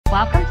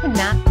Welcome to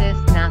Not This,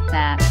 Not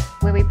That,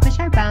 where we push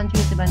our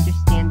boundaries of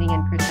understanding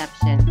and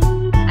perception.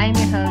 I am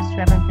your host,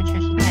 Reverend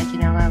Patricia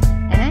Paginello,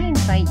 and I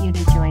invite you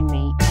to join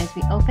me as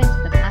we open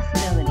to the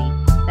possibility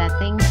that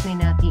things may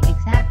not be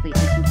exactly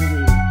as you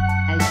believe,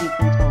 as you've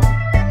been told,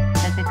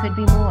 that there could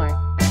be more,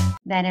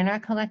 that in our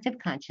collective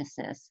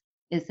consciousness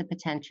is the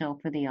potential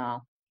for the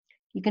all.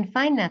 You can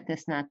find Not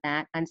This, Not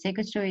That on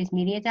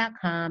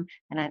sacredstoriesmedia.com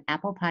and on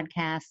Apple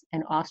Podcasts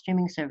and all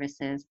streaming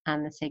services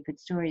on the Sacred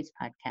Stories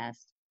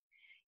podcast.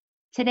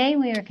 Today,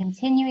 we are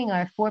continuing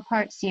our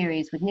four-part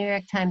series with New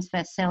York Times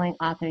bestselling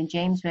author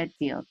James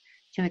Redfield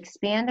to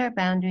expand our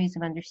boundaries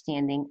of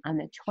understanding on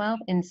the 12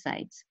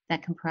 insights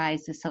that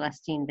comprise the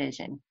Celestine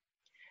vision.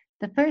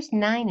 The first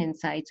 9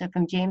 insights are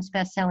from James'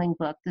 bestselling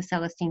book, The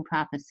Celestine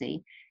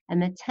Prophecy,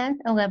 and the 10th,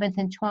 11th,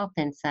 and 12th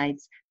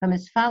insights from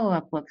his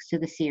follow-up books to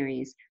the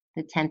series,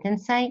 the 10th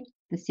insight,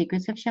 The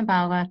Secrets of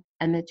Shambhala,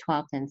 and the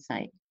 12th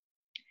insight.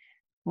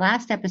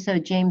 Last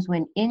episode, James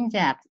went in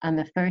depth on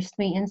the first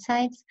 3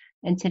 insights,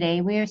 and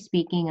today we are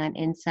speaking on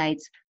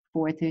insights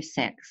 4 through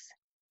 6.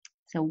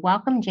 So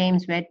welcome,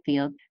 James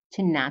Redfield,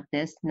 to Not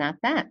This, Not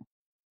That.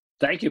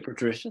 Thank you,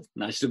 Patricia.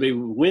 Nice to be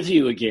with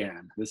you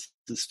again. This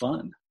is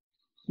fun.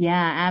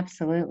 Yeah,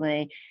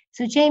 absolutely.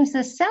 So James,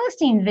 the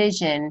Celestine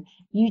vision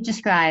you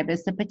describe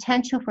as the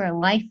potential for a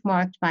life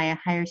marked by a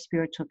higher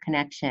spiritual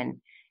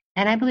connection.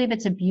 And I believe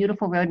it's a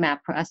beautiful roadmap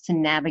for us to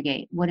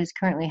navigate what is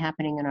currently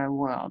happening in our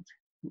world.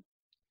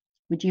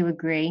 Would you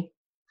agree?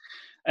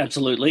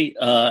 Absolutely.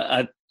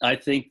 I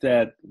think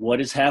that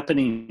what is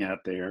happening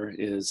out there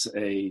is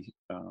a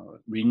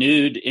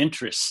renewed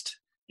interest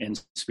in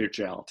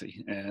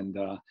spirituality, and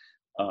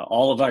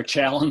all of our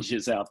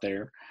challenges out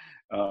there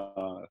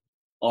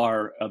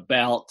are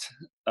about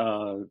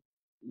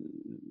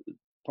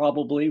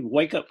probably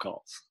wake-up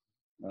calls,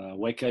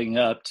 waking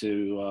up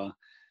to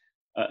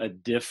a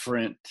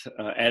different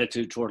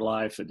attitude toward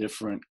life, a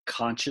different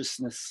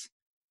consciousness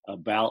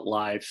about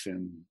life,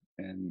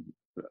 and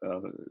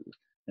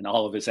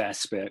all of its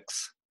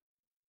aspects.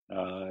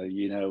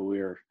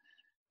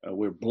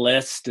 We're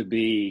blessed to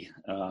be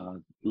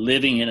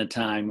living in a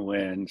time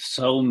when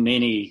so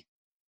many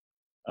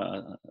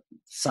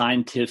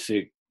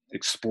scientific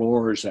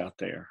explorers out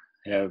there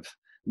have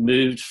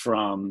moved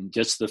from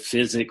just the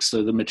physics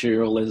or the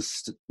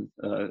materialist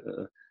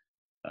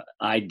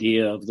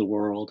idea of the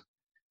world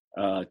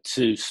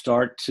to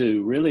start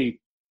to really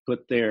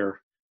put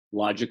their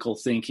logical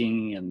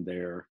thinking and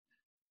their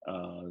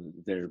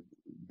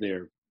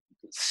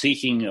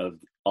seeking of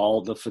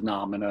all the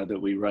phenomena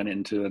that we run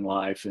into in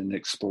life and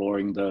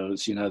exploring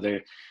those. We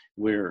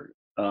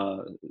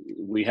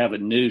have a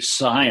new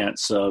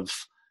science of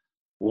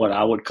what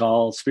I would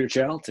call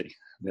spirituality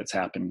that's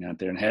happening out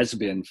there and has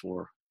been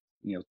for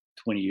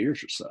 20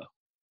 years or so.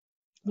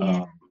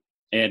 Yeah.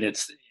 And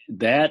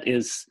that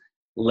is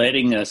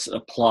letting us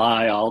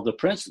apply all the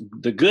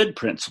good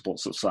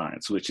principles of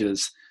science, which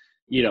is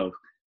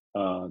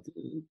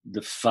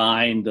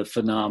define the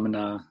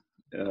phenomena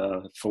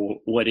for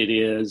what it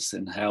is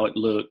and how it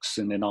looks,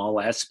 and in all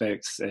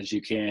aspects as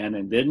you can,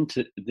 and then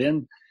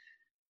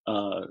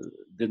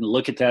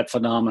look at that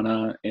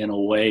phenomena in a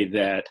way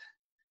that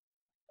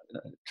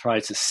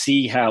tries to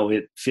see how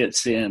it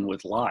fits in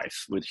with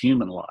life, with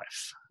human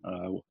life.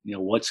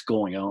 What's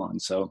going on.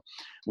 So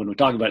when we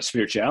talk about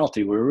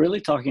spirituality, we're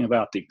really talking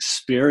about the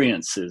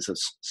experiences of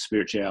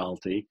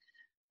spirituality,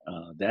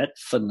 that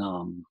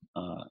phenomena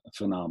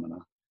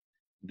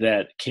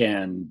that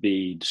can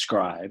be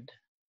described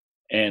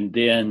and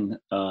then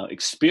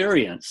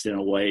experienced in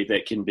a way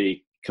that can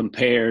be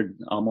compared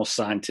almost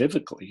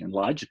scientifically and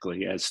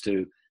logically as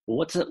to, well,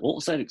 what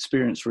was that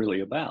experience really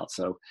about?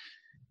 So,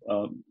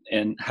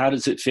 and how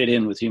does it fit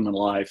in with human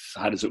life?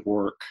 How does it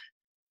work?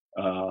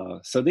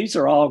 So these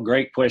are all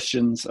great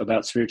questions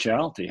about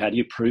spirituality. How do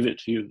you prove it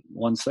to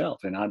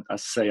oneself? And I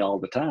say all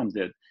the time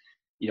that,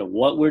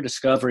 what we're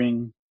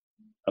discovering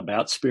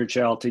about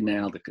spirituality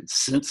now, the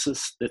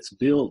consensus that's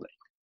building,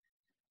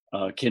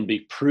 can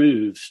be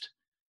proved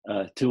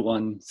to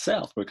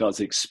oneself, because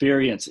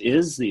experience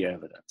is the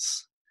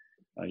evidence.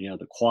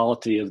 The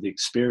quality of the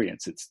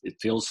experience, it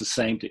feels the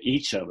same to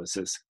each of us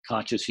as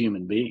conscious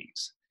human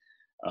beings.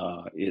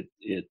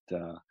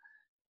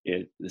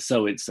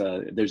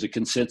 There's a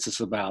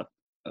consensus about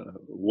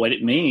what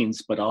it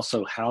means, but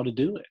also how to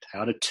do it,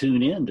 how to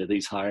tune into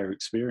these higher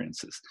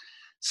experiences.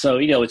 So,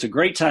 it's a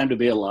great time to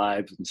be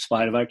alive in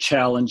spite of our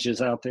challenges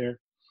out there.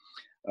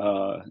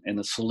 And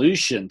the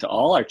solution to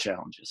all our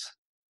challenges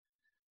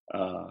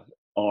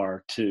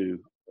are to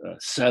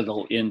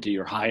settle into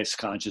your highest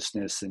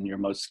consciousness and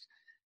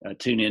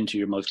tune into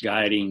your most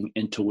guiding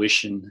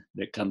intuition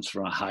that comes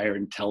from a higher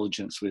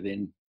intelligence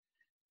within.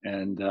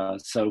 And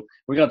so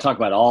we're going to talk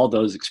about all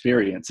those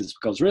experiences,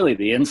 because really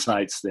the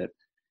insights that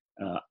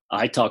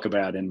I talk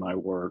about in my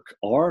work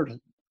are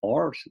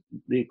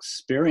the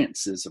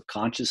experiences of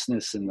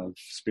consciousness and of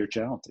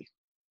spirituality.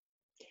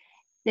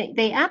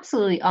 They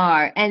absolutely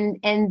are. And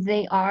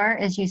they are,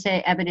 as you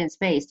say,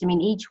 evidence-based. I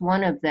mean, each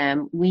one of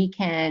them, we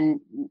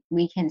can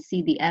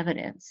see the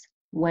evidence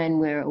when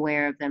we're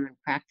aware of them and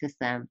practice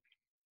them.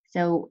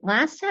 So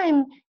last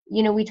time,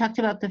 we talked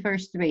about the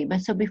first three,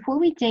 but so before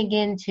we dig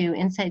into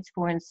insights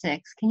 4 and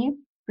 6, can you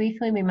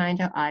briefly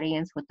remind our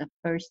audience what the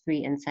first three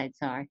insights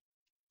are?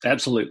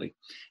 Absolutely.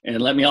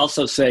 And let me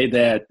also say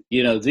that,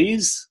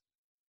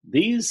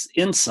 these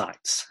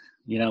insights,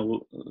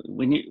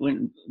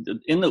 within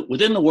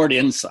the word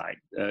insight,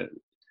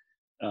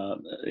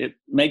 it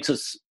makes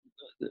us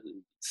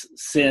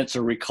sense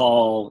or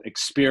recall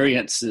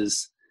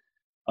experiences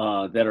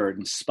that are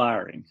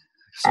inspiring.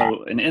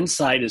 So an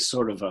insight is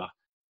sort of a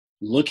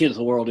look at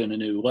the world in a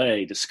new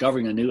way,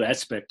 discovering a new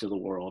aspect of the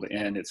world,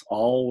 and it's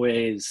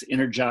always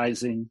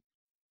energizing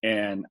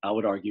and, I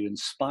would argue,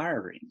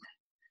 inspiring.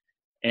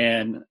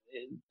 And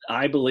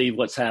I believe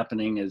what's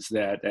happening is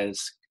that,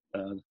 as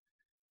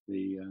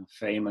the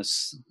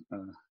famous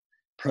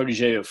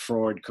protege of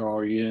Freud,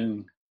 Carl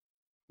Jung,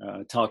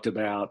 talked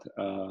about,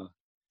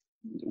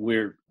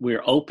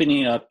 we're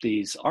opening up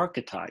these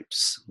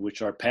archetypes,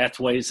 which are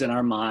pathways in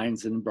our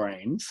minds and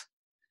brains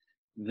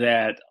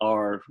that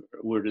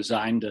we're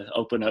designed to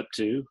open up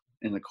to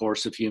in the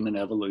course of human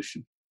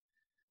evolution.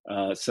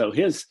 So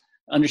his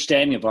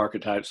understanding of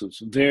archetypes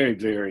was very,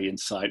 very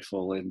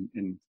insightful and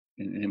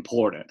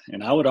important.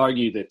 And I would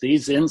argue that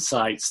these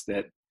insights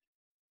that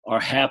are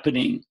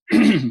happening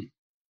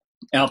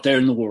out there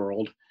in the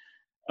world,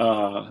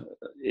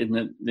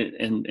 in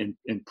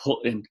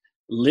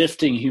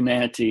lifting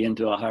humanity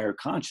into a higher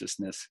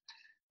consciousness,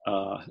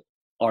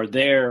 are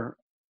there,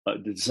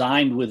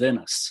 designed within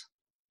us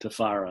to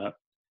fire up,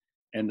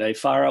 and they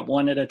fire up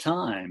one at a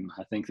time.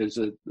 I think there's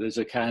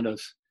a kind of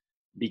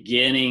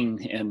beginning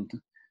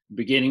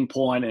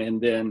point, and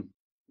then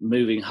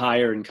moving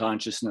higher in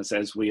consciousness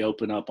as we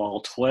open up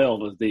all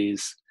 12 of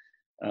these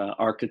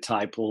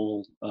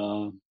archetypal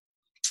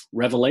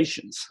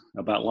revelations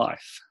about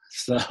life.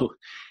 So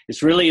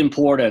it's really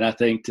important, I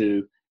think,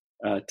 to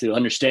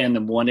understand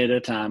them one at a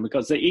time,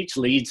 because they each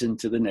leads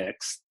into the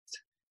next.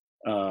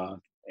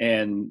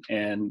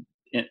 And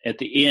at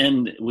the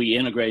end, we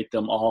integrate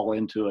them all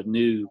into a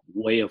new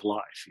way of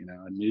life,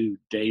 a new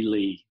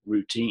daily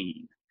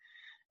routine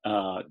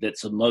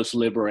that's the most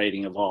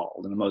liberating of all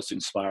and the most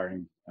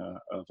inspiring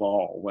of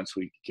all once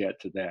we get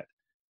to that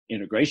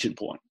integration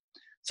point.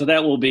 So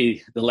that will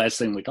be the last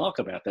thing we talk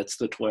about. That's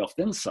the 12th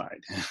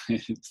insight.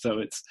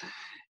 So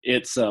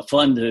it's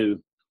fun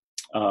to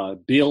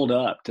build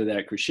up to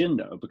that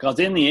crescendo, because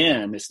in the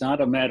end, it's not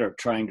a matter of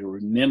trying to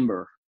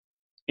remember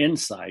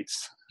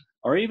insights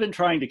or even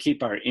trying to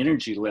keep our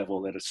energy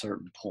level at a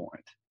certain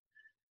point.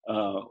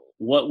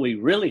 What we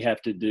really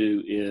have to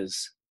do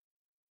is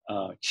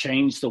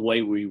change the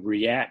way we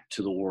react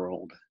to the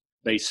world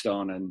based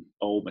on an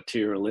old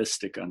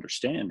materialistic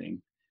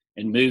understanding,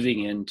 and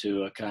moving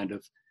into a kind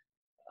of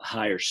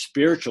higher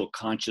spiritual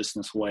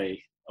consciousness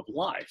way of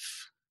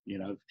life,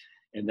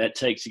 and that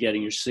takes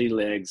getting your sea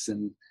legs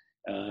and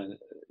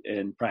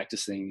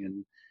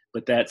practicing,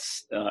 but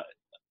that's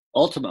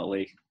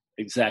ultimately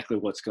exactly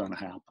what's going to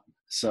happen.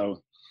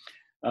 So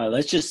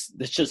let's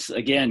just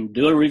again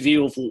do a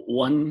review of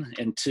 1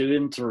 and 2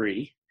 and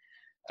 3.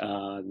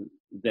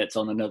 That's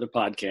on another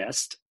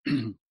podcast.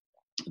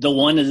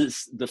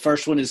 The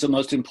first one is the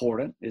most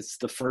important. It's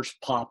the first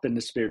pop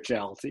into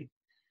spirituality.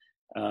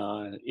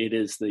 It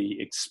is the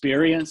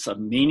experience of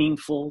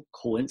meaningful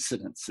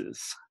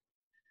coincidences.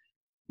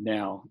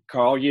 Now,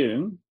 Carl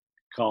Jung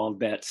called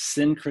that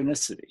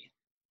synchronicity.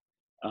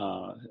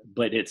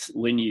 But it's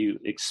when you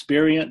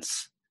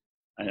experience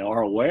and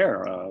are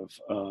aware of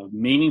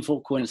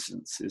meaningful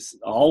coincidence. It's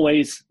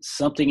always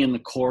something in the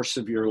course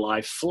of your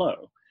life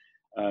flow.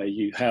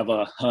 You have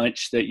a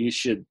hunch that you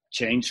should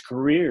change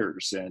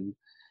careers, and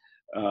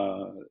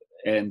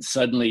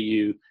suddenly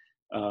you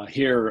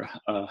hear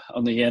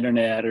on the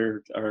internet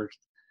or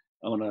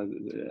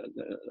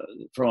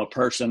from a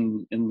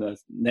person in the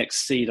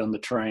next seat on the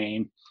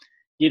train,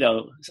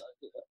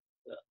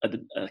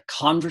 a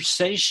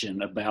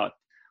conversation about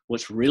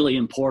what's really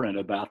important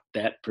about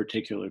that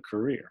particular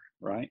career,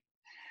 right?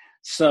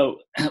 So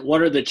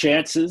what are the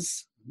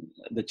chances?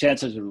 The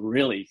chances are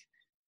really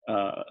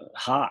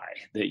high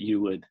that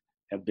you would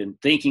have been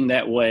thinking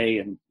that way,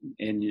 and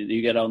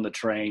you get on the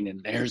train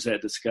and there's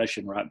that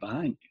discussion right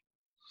behind you.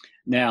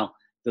 Now,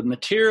 the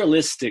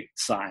materialistic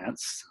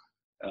science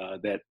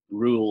that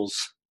rules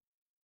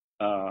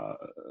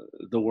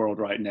the world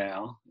right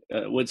now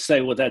would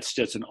say, well, that's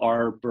just an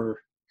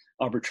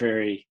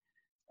arbitrary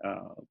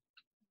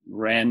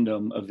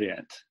random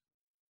event.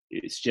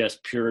 It's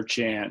just pure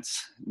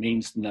chance,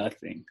 means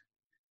nothing.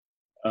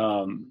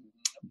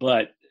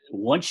 But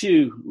once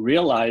you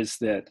realize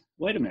that,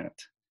 wait a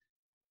minute,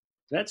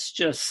 that's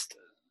just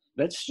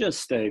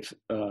a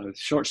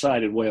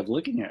short-sighted way of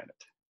looking at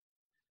it.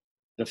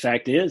 The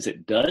fact is,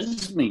 it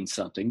does mean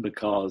something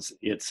because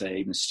it's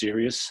a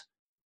mysterious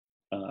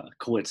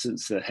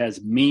coincidence that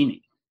has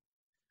meaning.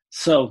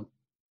 So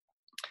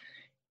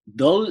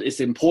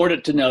it's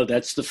important to know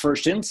that's the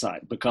first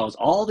insight, because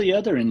all the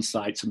other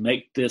insights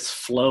make this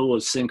flow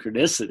of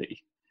synchronicity.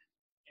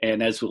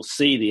 And as we'll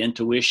see, the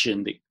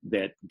intuition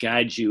that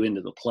guides you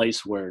into the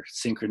place where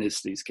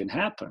synchronicities can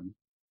happen,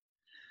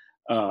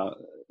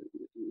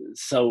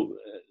 so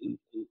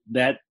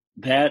that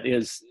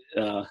is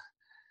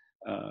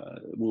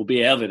will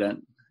be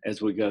evident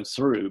as we go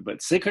through. But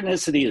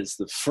synchronicity is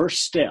the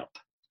first step,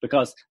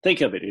 because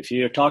think of it: if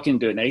you're talking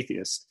to an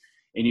atheist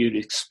and you'd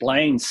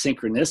explain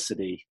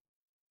synchronicity,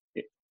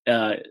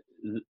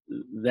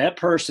 that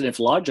person, if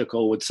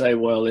logical, would say,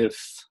 well, if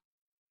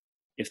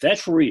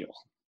that's real,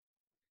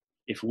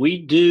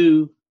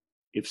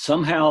 if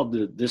somehow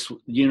this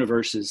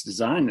universe is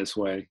designed this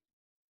way,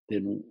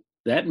 then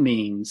that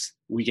means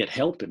we get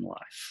help in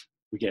life.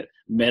 We get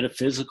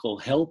metaphysical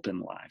help in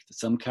life.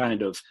 Some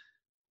kind of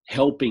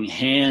helping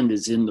hand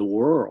is in the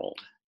world.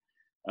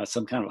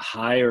 Some kind of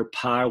higher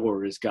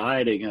power is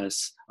guiding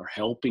us or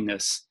helping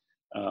us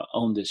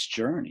on this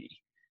journey.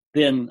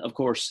 Then, of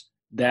course,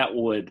 that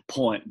would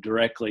point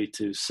directly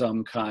to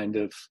some kind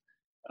of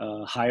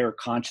higher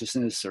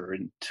consciousness or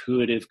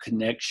intuitive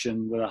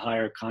connection with a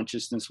higher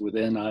consciousness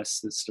within us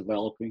that's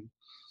developing.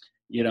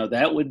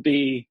 That would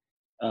be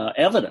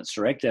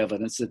direct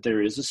evidence that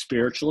there is a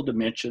spiritual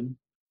dimension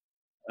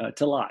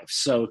to life.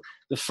 So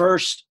the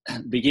first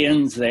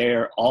begins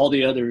there. All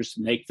the others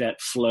make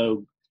that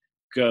flow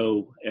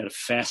go at a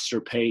faster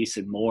pace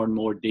and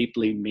more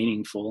deeply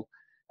meaningful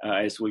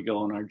as we go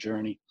on our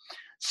journey.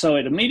 So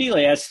it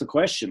immediately asks the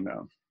question,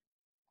 though,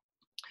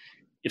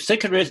 if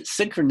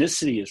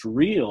synchronicity is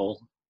real,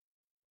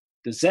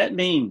 does that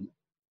mean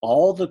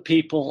all the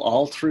people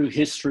all through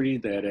history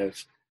that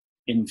have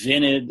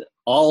invented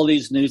all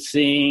these new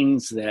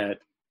things that,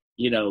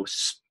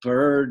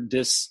 spurred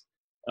this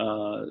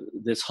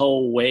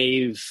whole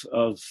wave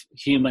of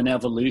human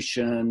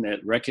evolution that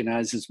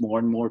recognizes more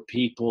and more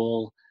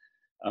people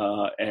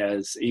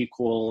as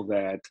equal,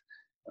 that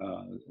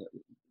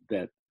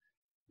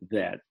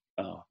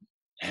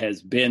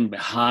has been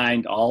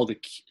behind all the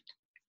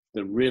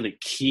really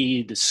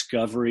key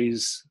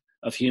discoveries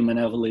of human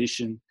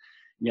evolution?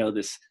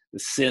 The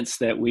sense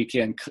that we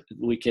can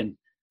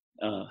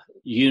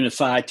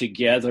unify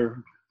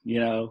together,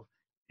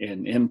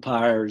 and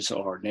empires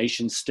or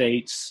nation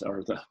states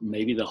or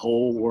maybe the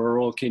whole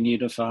world can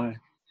unify.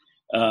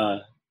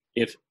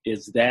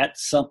 Is that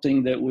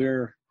something that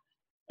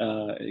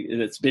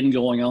that's been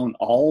going on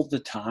all the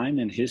time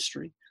in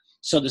history?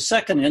 So the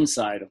second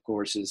insight, of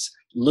course, is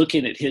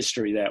looking at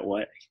history that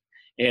way.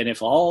 And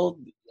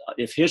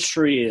if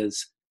history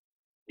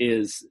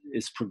is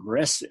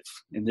progressive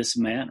in this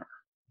manner,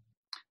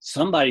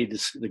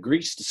 the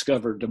Greeks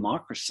discovered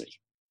democracy.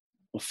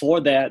 Before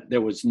that, there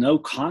was no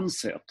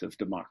concept of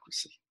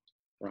democracy,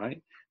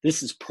 right?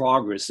 This is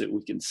progress that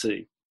we can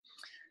see.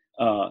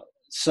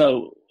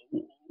 So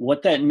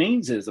what that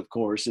means is, of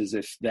course, is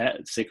if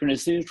that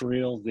synchronicity is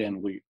real,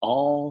 then we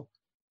all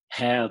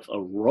have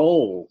a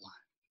role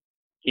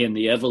in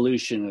the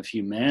evolution of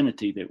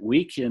humanity that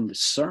we can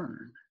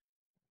discern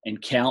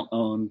and count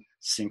on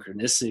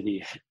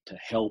synchronicity to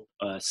help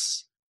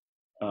us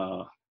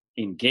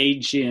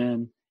engage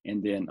in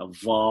and then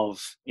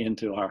evolve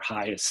into our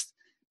highest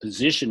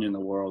position in the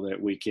world,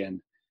 that we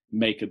can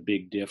make a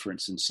big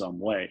difference in some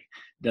way.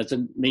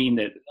 Doesn't mean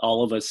that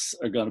all of us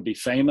are going to be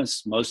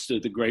famous. Most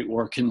of the great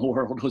work in the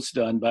world was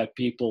done by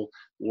people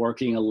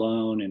working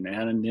alone in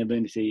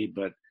anonymity,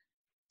 but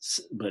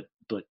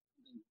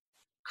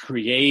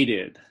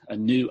created a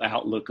new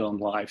outlook on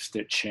life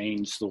that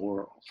changed the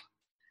world.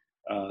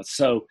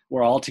 So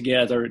we're all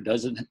together. It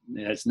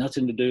has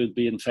nothing to do with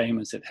being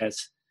famous. It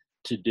has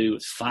to do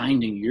with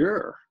finding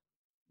your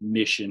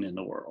mission in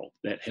the world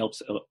that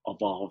helps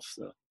evolve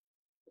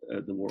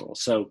the world.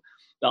 So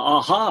the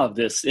aha of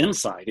this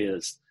insight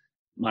is,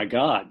 my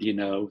God,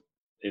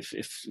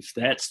 if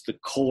that's the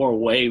core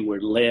way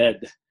we're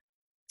led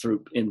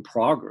through in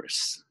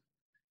progress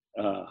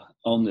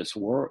in this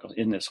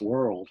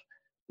world,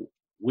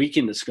 we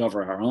can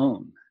discover our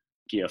own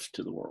gift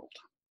to the world.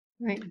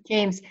 Right,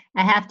 James,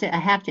 I have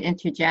to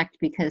interject,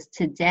 because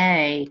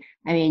today,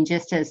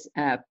 just as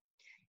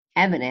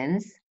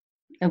evidence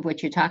of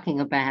what you're talking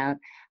about,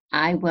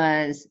 I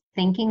was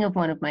thinking of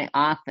one of my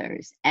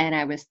authors, and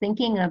I was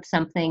thinking of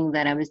something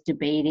that I was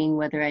debating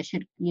whether I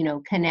should,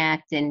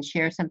 connect and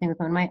share something with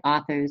one of my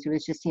authors. It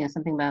was just,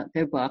 something about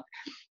their book.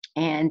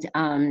 And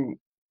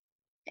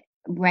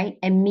right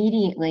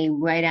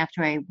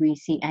after I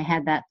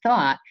had that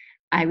thought,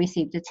 I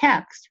received a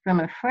text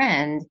from a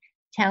friend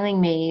telling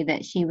me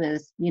that she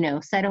was,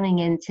 settling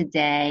in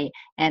today,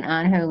 and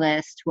on her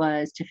list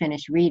was to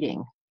finish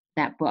reading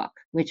that book,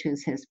 which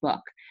was his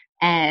book.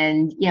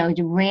 And,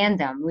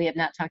 random. We have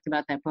not talked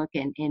about that book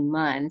in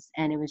months,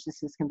 and it was just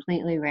this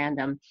completely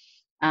random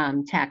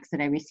text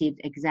that I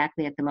received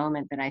exactly at the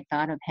moment that I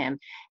thought of him.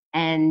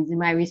 And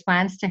my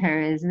response to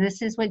her is,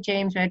 this is what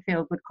James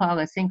Redfield would call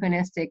a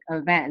synchronistic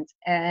event.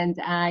 And,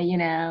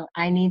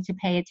 I need to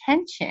pay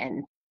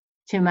attention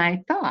to my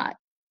thought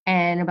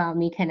and about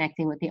me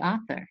connecting with the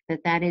author.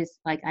 That is,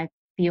 like, I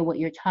feel what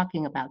you're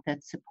talking about,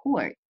 that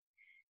support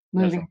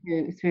moving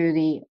through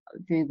the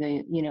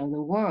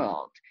the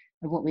world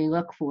of what we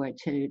look for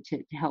to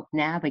help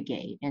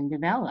navigate and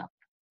develop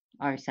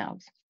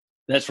ourselves.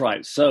 That's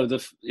right. So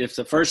if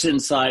the first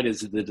insight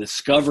is the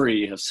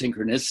discovery of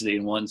synchronicity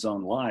in one's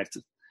own life,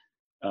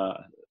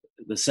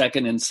 The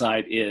second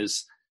insight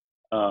is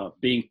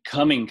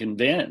becoming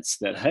convinced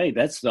that, hey,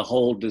 that's the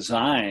whole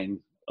design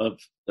of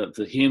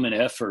the human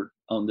effort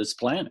on this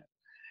planet.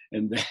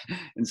 And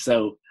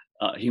so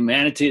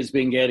humanity has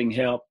been getting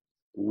help.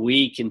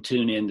 We can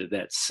tune into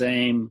that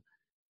same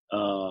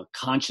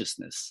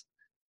consciousness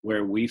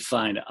where we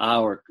find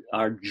our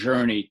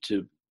journey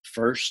to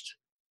first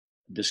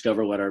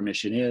discover what our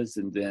mission is,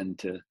 and then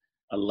to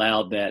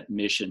allow that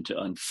mission to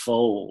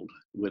unfold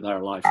with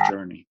our life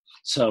journey.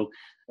 So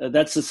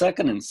that's the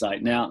second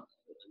insight. Now,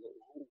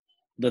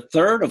 the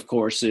third, of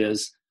course,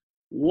 is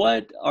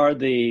what else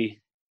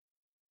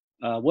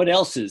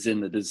is in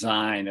the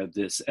design of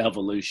this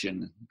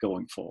evolution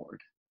going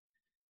forward?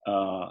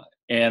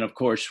 And of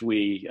course,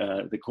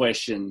 the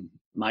question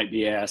might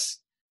be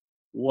asked,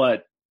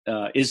 what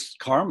is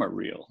karma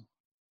real?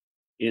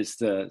 Is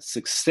the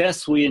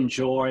success we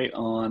enjoy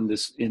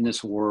in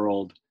this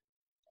world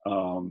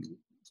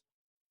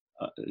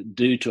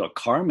due to a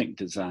karmic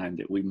design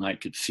that we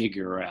might could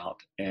figure out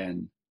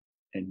and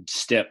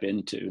step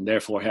into, and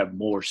therefore have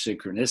more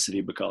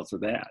synchronicity because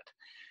of that?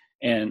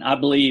 And I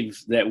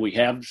believe that we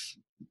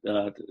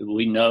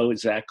know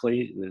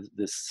exactly,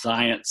 the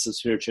science of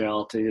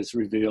spirituality has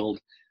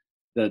revealed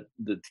the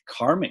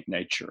karmic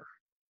nature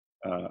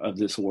of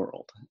this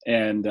world.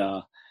 And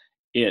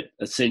it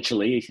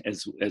essentially,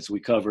 as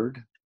we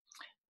covered,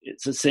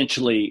 it's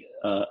essentially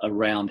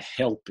around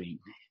helping.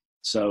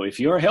 So if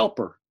you're a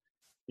helper,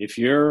 if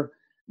you're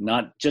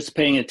not just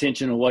paying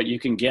attention to what you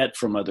can get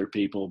from other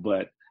people,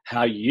 but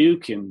how you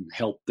can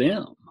help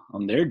them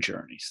on their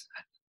journeys,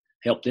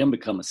 help them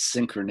become a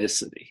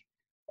synchronicity,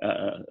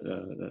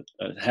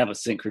 have a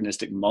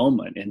synchronistic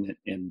moment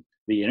in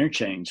the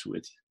interchange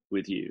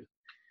with you,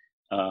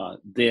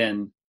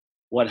 then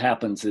what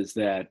happens is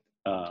that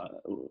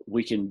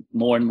we can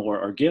more and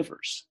more are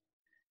givers.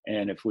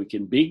 And if we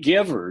can be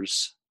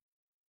givers,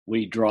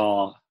 we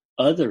draw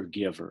other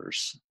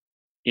givers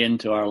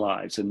into our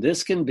lives. And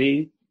this can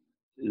be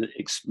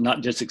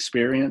not just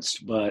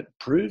experienced, but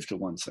proved to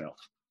oneself.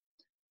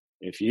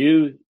 If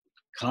you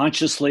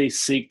consciously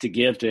seek to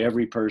give to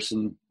every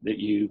person that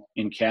you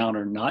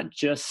encounter, not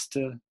just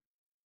to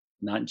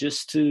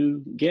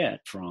get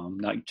from,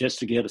 not just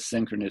to get a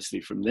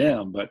synchronicity from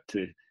them, but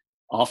to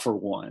offer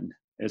one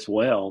as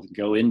well,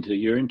 go into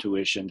your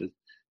intuition to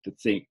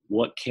think,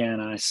 what can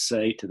I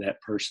say to that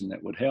person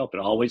that would help? It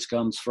always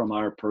comes from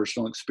our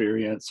personal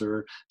experience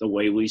or the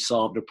way we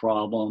solved a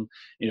problem.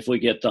 And if we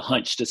get the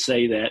hunch to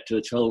say that to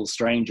a total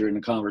stranger in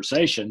a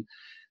conversation,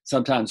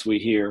 sometimes we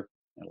hear,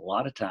 and a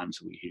lot of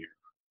times we hear,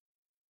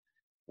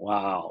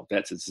 wow,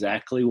 that's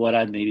exactly what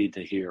I needed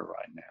to hear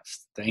right now.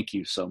 Thank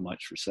you so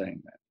much for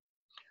saying that.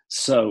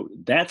 So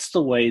that's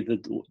the way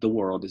that the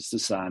world is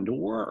designed to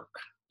work,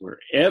 where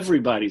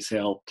everybody's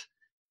helped.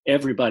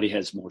 Everybody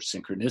has more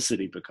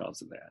synchronicity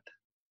because of that.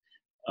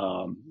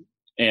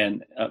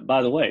 And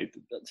by the way,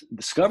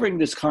 discovering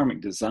this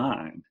karmic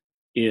design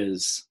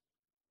is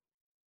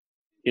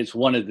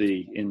one of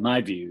the, in my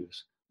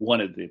views,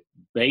 one of the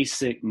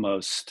basic,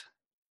 most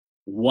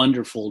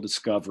wonderful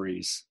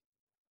discoveries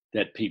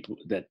that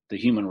the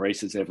human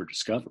race has ever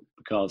discovered,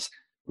 because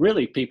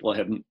really people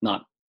have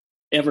not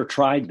ever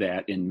tried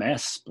that in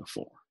mass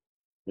before.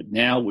 But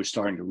now we're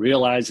starting to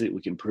realize it.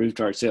 We can prove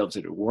to ourselves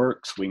that it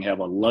works. We can have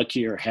a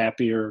luckier,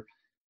 happier,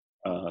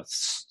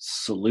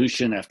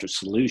 solution after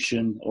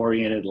solution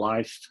oriented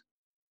life.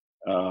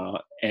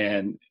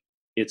 And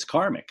it's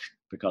karmic,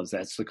 because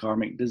that's the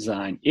karmic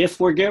design if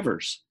we're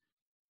givers.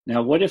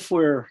 Now, what if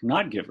we're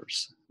not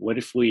givers? What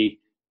if we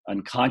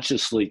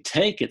unconsciously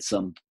take it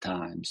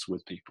sometimes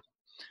with people?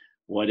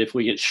 What if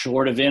we get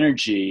short of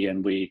energy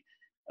and we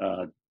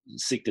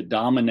seek to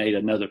dominate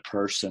another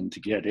person to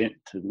get in,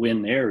 to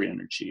win their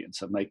energy, and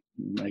so make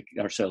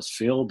ourselves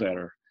feel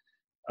better?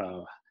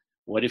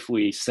 What if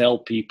we sell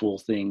people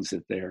things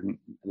that they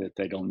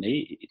don't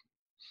need?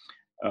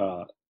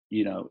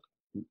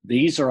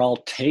 These are all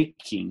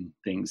taking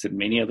things that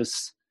many of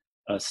us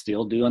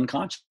still do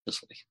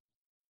unconsciously.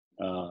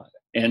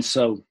 And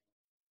so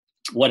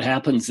what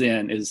happens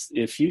then is,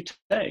 if you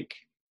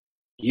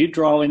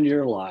draw into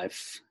your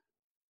life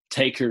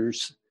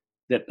takers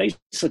that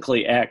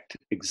basically act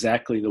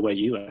exactly the way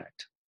you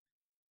act.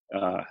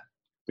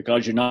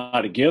 Because you're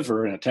not a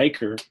giver and a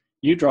taker,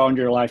 you draw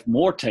into your life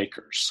more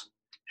takers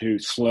who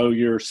slow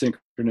your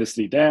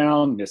synchronicity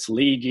down,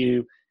 mislead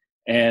you,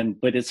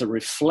 but it's a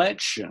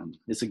reflection,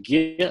 it's a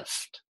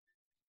gift.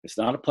 It's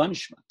not a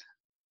punishment,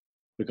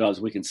 because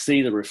we can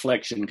see the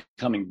reflection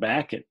coming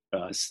back at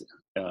us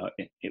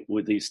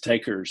with these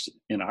takers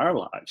in our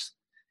lives.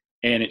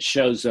 And it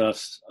shows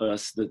us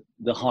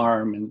the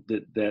harm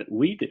that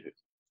we do.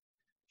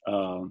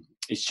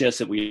 It's just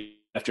that we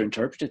have to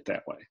interpret it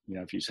that way.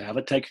 If you have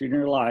a taker in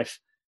your life,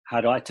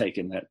 how do I take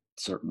in that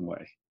certain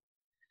way?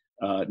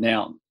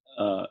 Now,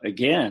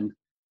 again,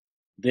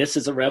 this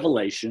is a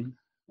revelation.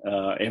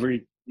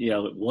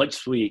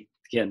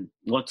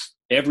 Once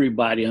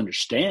everybody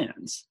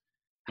understands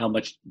how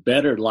much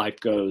better life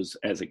goes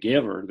as a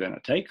giver than a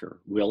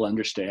taker, we'll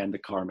understand the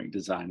karmic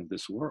design of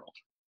this world.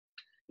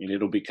 and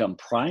it'll become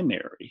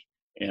primary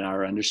in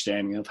our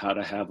understanding of how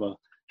to have a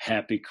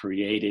happy,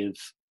 creative,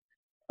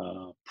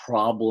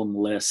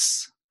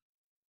 problemless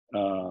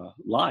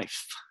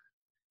life.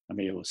 I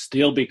mean, it will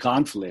still be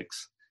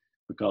conflicts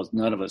because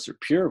none of us are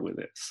pure with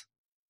this,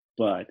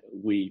 but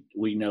we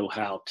know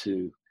how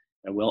to.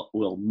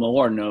 We'll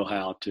more know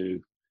how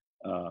to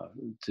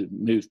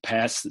move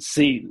past,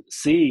 see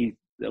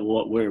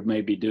what we're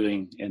maybe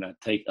doing in a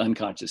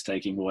unconscious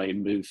taking way,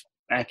 and move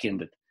back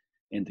into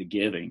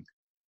giving,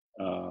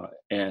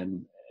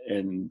 and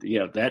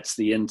that's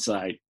the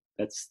insight.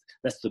 That's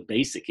the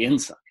basic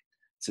insight,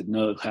 to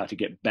know how to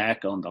get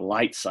back on the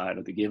light side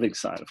of the giving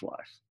side of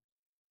life.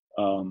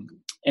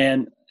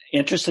 And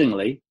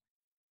interestingly,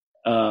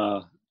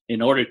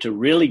 in order to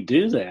really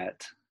do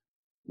that,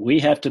 we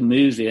have to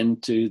move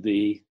into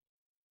the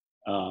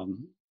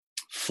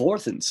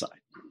fourth insight,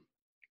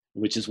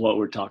 which is what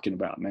we're talking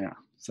about now.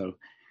 So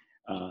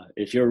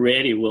if you're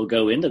ready, we'll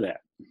go into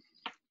that.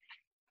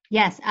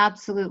 Yes,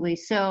 absolutely.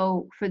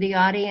 So for the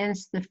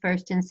audience, the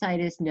first insight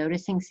is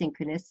noticing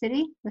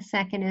synchronicity. The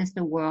second is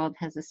the world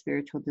has a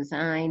spiritual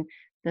design.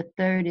 The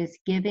third is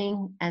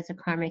giving as a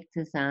karmic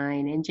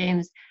design. And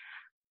James,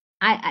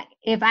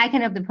 if I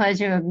can have the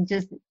pleasure of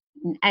just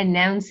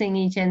announcing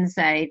each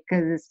insight,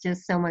 because it's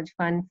just so much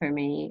fun for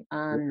me.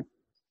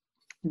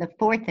 The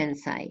fourth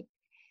insight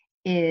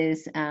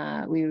is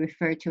we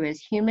refer to as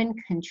human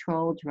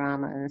control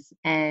dramas.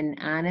 And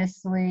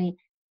honestly,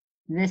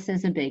 this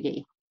is a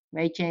biggie,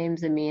 right,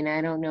 James? I mean,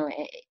 I don't know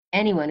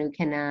anyone who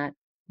cannot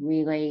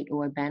relate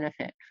or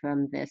benefit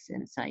from this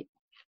insight.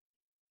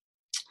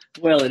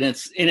 Well, and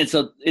it's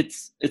a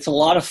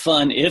lot of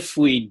fun if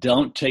we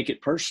don't take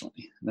it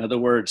personally. In other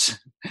words,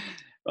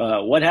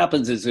 what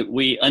happens is that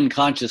we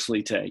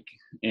unconsciously take,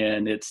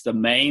 and it's the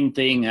main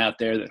thing out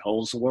there that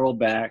holds the world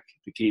back,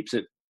 that keeps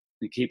it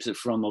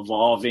from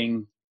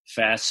evolving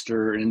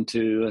faster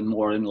into a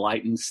more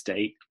enlightened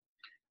state.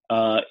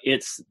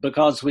 It's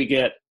because we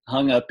get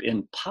hung up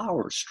in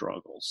power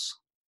struggles,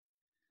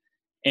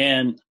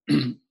 and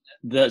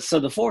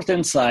the fourth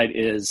insight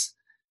is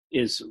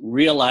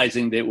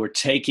realizing that we're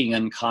taking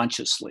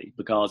unconsciously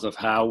because of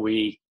how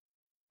we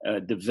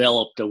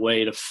developed a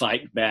way to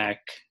fight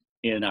back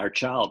in our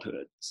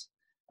childhoods,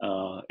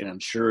 and I'm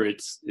sure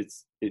it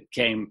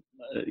came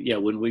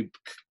when we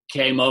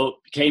came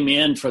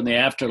in from the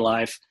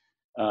afterlife.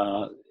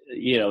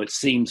 It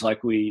seems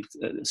like we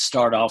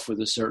start off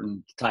with a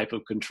certain type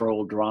of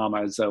control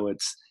drama, as though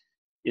it's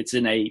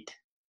innate,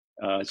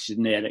 it's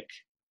genetic,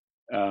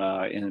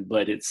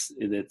 but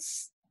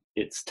it's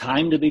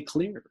time to be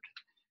cleared.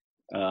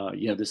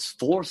 This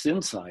fourth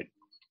insight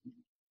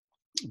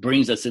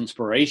brings us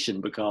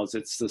inspiration because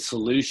it's the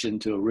solution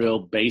to a real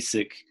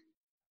basic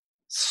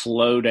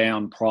slow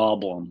down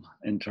problem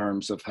in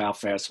terms of how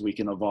fast we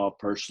can evolve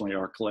personally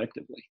or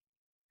collectively.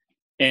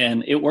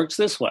 And it works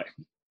this way.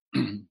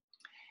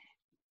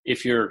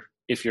 If you're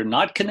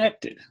not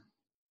connected,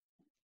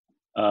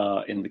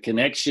 and the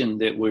connection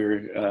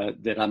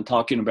that I'm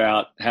talking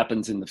about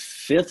happens in the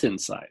fifth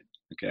insight.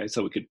 Okay,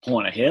 so we could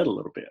point ahead a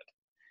little bit.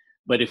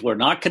 But if we're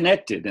not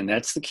connected, and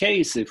that's the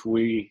case if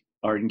we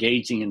are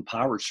engaging in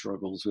power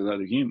struggles with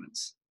other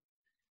humans,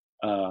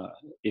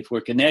 if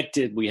we're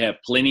connected, we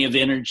have plenty of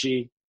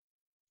energy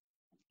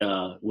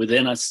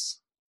within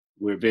us.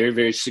 We're very,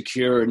 very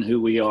secure in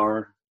who we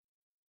are.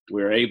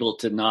 We're able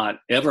to not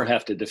ever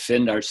have to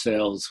defend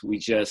ourselves. We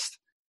just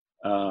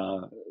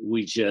are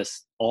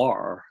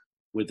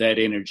with that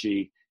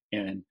energy,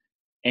 and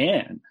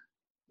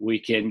we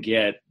can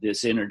get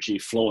this energy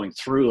flowing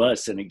through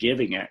us in a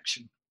giving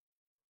action.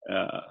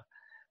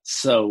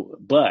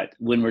 But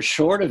when we're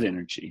short of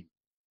energy,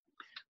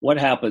 what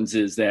happens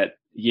is that,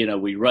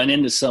 we run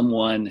into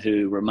someone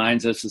who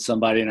reminds us of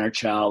somebody in our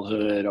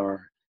childhood,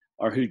 or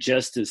who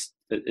just is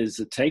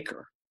a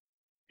taker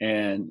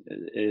and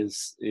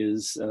is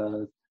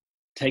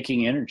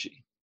taking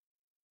energy.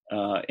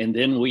 And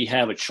then we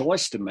have a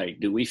choice to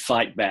make. Do we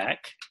fight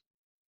back,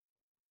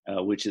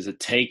 which is a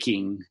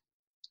taking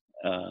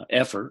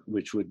effort,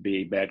 which would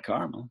be bad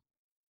karma?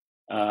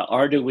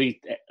 Or do we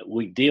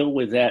deal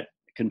with that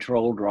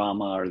control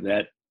drama or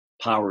that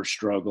power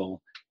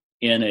struggle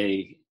in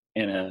a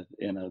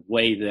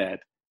way that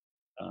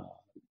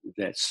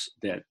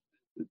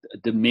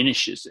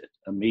diminishes it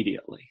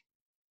immediately?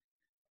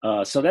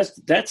 So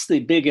that's the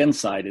big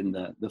insight in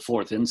the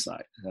fourth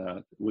insight.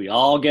 We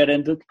all get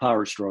into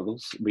power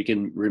struggles. We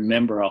can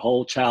remember a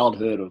whole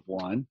childhood of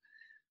one.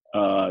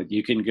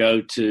 You can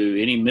go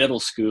to any middle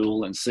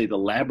school and see the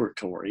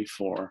laboratory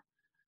for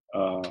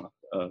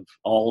of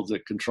all the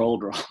control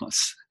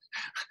dramas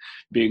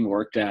being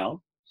worked out.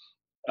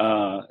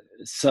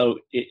 So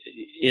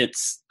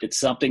it's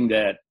something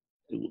that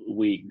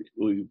we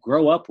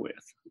grow up with,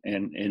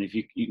 and if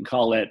you can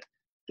call that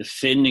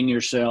defending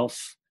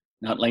yourself,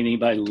 not letting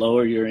anybody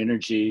lower your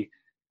energy.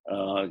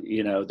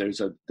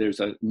 There's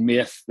a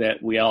myth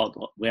that we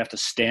have to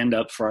stand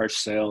up for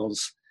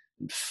ourselves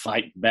and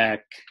fight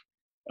back,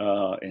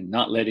 and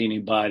not let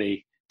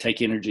anybody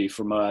take energy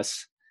from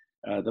us.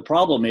 The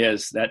problem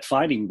is that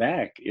fighting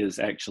back is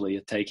actually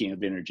a taking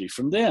of energy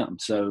from them.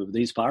 So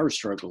these power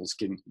struggles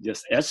can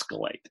just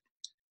escalate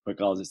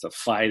because it's a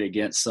fight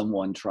against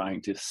someone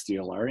trying to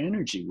steal our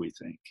energy, we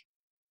think.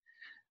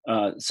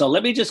 So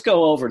let me just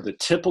go over the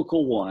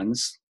typical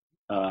ones.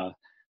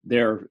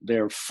 There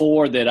are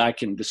 4 that I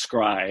can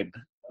describe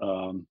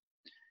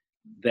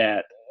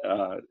that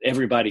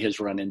everybody has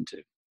run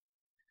into.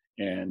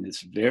 And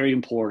it's very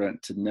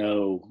important to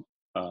know,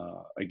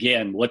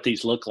 again, what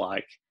these look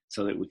like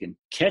so that we can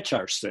catch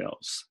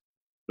ourselves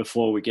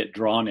before we get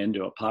drawn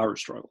into a power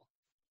struggle.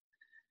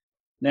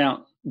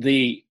 Now,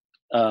 and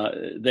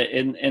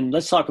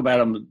let's talk about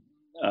them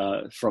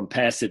from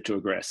passive to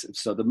aggressive.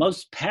 So the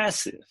most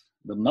passive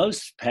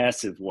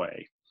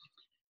way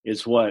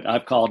is what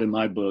I've called in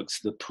my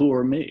books the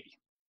poor me.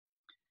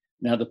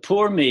 Now, the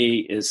poor me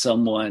is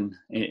someone,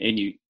 and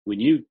when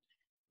you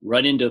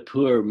run into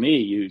poor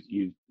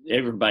me,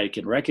 everybody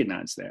can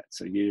recognize that.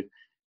 So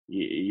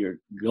you're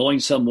going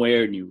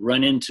somewhere and you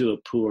run into a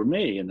poor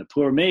me, and the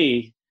poor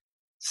me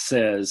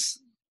says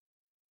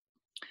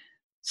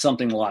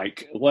something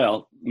like,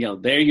 well,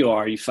 there you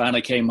are, you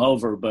finally came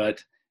over,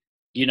 but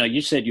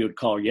you said you would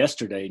call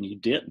yesterday and you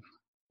didn't.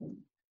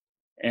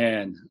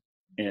 And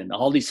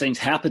all these things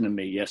happened to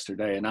me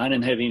yesterday and I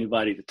didn't have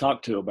anybody to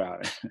talk to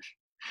about it.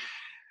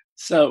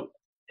 So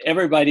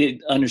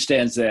everybody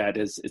understands that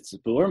it's the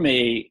poor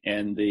me,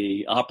 and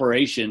the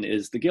operation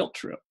is the guilt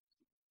trip.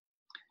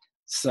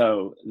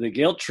 So the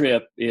guilt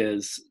trip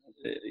is,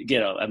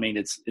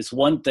 it's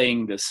one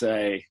thing to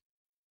say,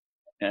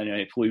 and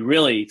if we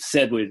really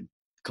said we'd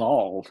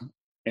called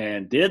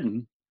and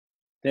didn't,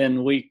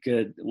 then we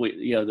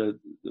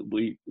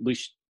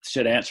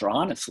should answer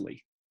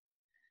honestly.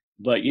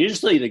 But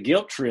usually the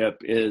guilt trip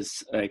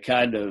is a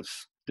kind of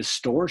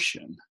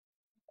distortion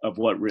of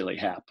what really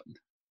happened.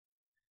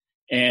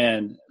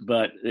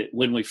 But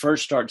when we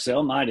first start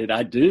Minded,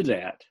 I do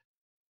that.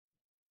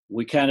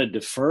 We kind of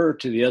defer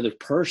to the other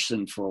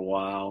person for a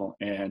while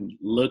and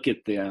look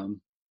at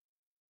them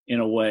in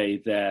a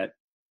way that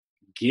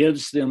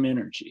gives them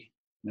energy.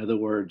 In other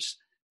words,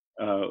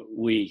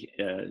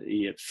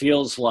 it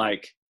feels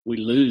like we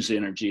lose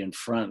energy in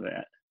front of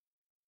that.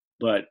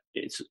 But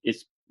it's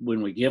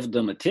when we give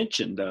them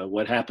attention, though,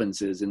 what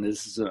happens is, and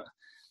this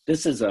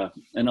is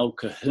an old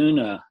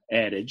Kahuna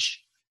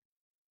adage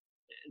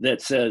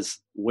that says,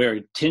 where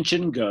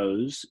attention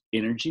goes,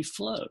 energy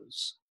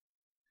flows.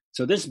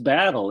 So this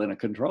battle in a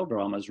control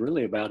drama is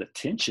really about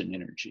attention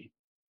energy.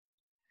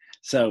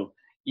 So,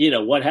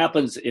 what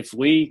happens if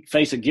we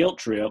face a guilt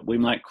trip, we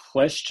might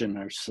question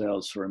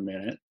ourselves for a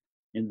minute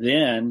and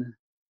then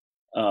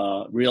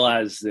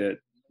realize that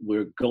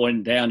we're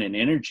going down in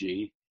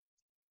energy,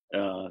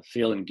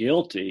 feeling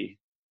guilty.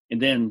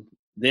 And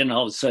then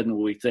all of a sudden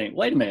we think,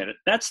 wait a minute,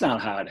 that's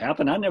not how it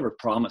happened. I never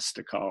promised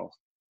to call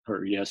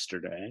her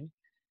yesterday.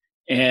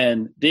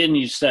 And then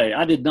you say,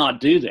 I did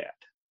not do that.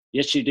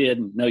 Yes, you did.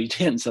 No, you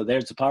didn't. So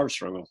there's the power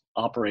struggle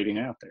operating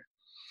out there.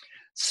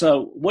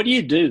 So what do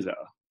you do, though?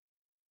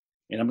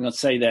 And I'm going to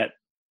say that,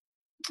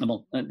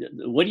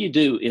 what do you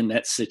do in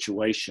that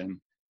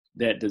situation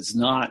that does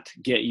not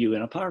get you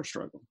in a power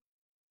struggle?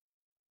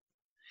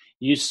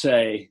 You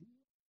say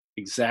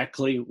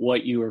exactly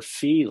what you are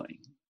feeling.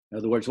 In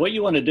other words, what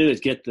you want to do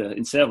is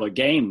instead of a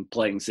game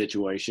playing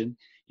situation,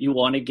 you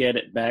want to get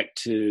it back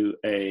to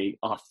a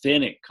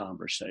authentic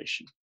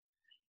conversation.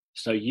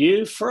 So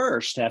you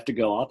first have to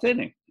go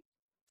authentic.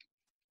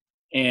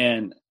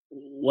 And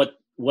what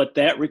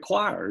that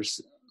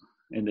requires,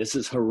 and this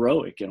is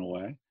heroic in a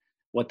way,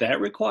 what that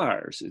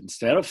requires,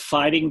 instead of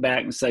fighting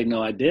back and say,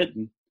 no, I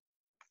didn't,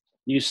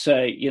 you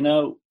say,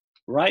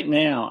 right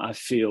now I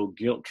feel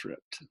guilt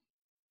tripped.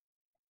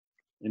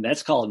 And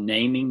that's called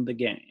naming the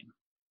game.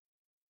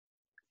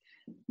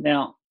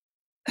 Now,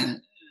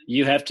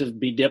 you have to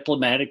be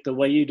diplomatic the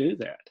way you do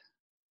that.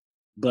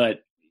 But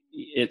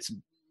it's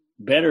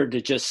better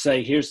to just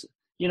say, here's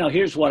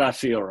what I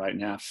feel right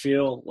now. I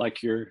feel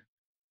like you're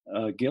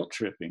guilt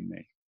tripping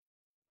me.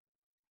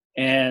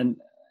 And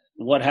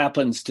what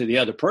happens to the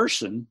other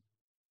person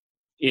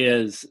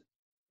is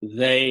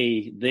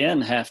they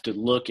then have to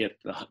look at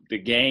the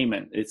game,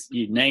 and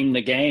you name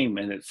the game,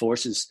 and it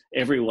forces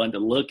everyone to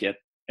look at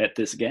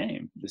this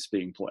game that's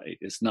being played.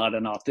 It's not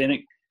an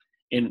authentic,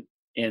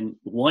 and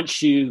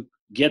once you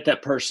get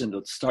that person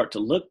to start to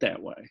look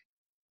that way,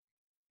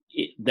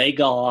 they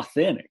go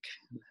authentic.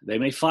 They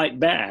may fight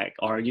back,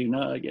 argue,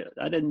 no,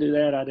 I didn't do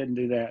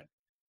that,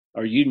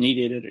 or you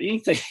needed it, or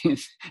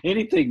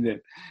anything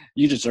that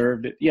you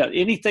deserved it. Yeah,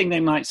 anything they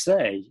might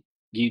say,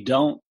 you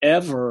don't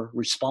ever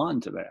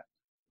respond to that.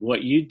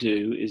 What you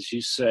do is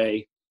you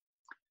say,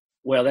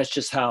 well, that's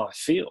just how I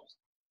feel.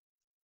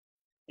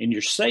 And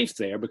you're safe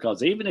there,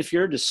 because even if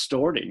you're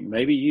distorting,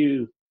 maybe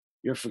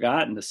you're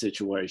forgotten the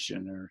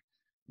situation or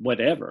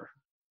whatever,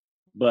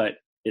 but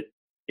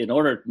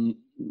you're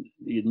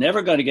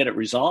never going to get it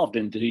resolved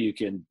until you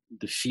can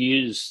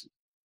diffuse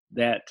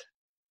that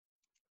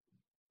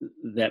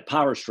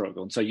power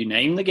struggle. And so you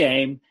name the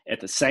game, at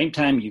the same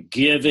time you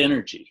give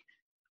energy.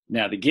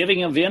 Now, the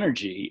giving of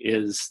energy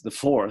is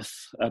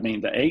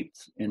the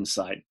eighth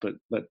insight, but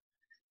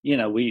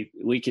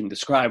we can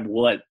describe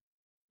what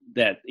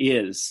that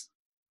is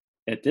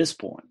at this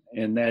point,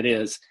 and that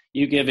is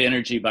you give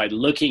energy by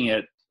looking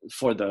at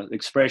for the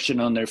expression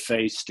on their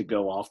face to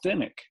go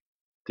authentic,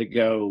 to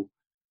go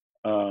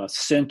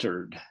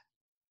centered,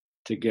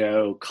 to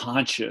go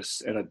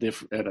conscious at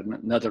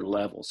another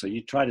level. So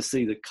you try to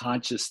see the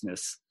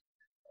consciousness,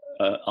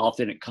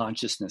 authentic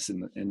consciousness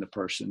in the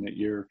person that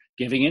you're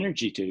giving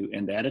energy to,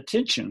 and that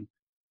attention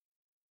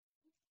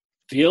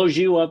fills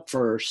you up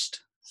first,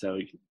 so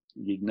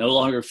you no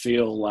longer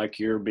feel like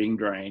you're being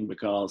drained,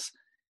 because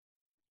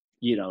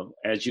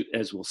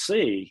as we'll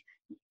see,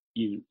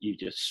 you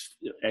just,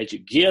 as you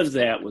give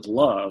that with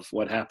love,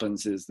 what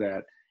happens is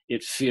that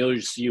it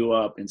fills you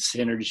up and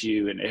centers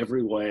you in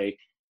every way,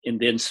 and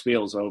then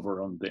spills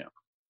over on them.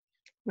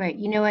 Right.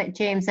 You know what,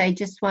 James, I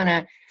just want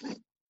to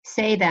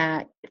say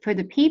that for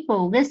the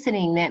people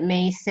listening that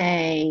may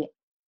say,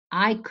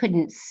 I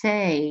couldn't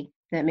say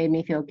that made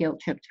me feel guilt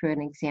tripped, for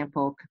an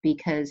example,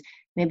 because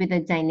maybe the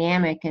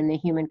dynamic in the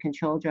human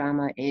control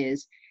drama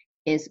is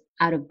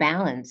out of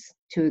balance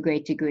to a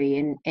great degree,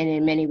 and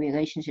in many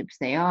relationships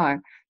they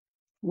are.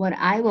 What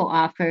I will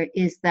offer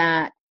is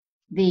that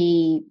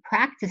the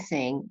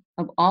practicing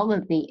of all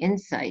of the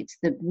insights,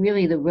 the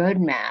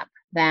roadmap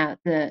that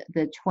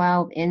the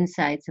 12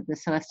 insights of the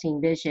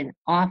Celestine vision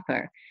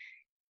offer,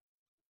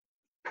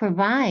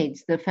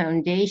 provides the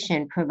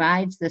foundation,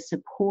 provides the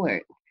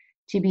support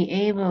to be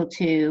able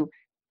to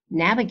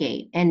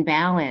navigate and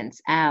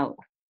balance out,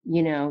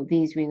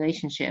 these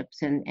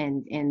relationships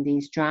and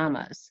these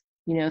dramas.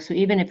 So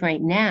even if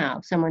right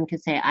now someone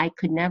could say, I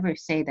could never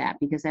say that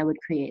because that would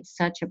create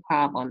such a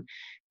problem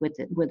with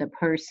a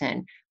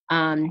person,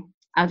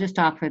 I'll just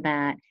offer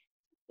that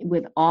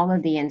with all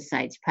of the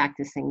insights,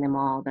 practicing them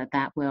all,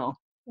 that will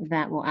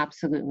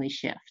absolutely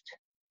shift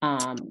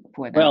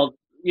for them. Well,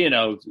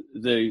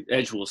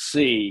 as we'll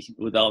see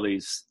with all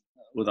these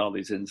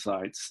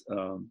insights,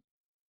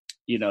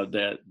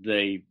 that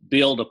they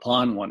build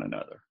upon one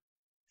another,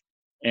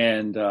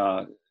 and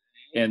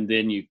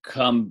then you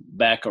come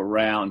back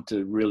around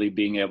to really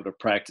being able to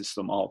practice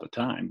them all the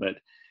time. But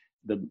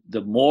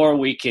the more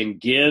we can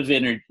give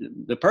energy,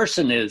 the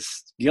person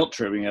is guilt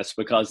tripping us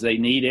because they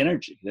need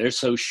energy. They're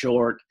so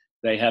short,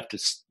 they have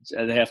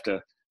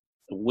to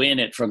win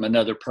it from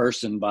another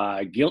person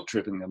by guilt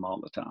tripping them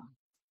all the time.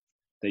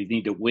 They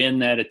need to win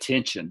that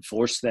attention,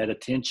 force that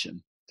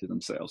attention to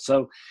themselves.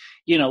 So,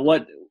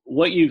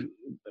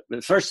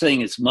 the first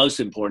thing is most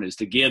important is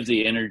to give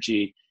the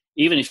energy,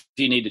 even if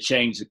you need to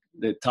change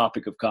the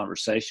topic of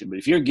conversation. But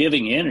if you're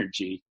giving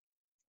energy,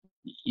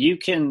 you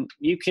can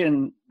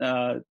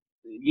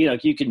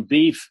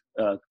be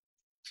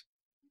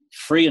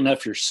free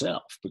enough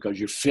yourself, because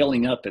you're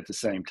filling up at the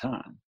same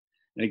time.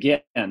 And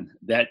again,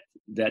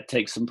 that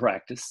takes some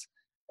practice.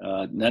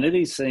 None of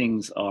these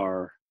things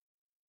are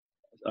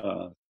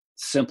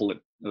simple.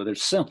 They're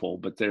simple,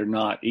 but they're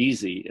not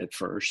easy at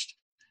first.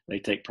 They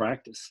take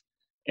practice.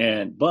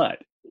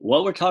 But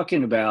what we're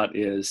talking about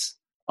is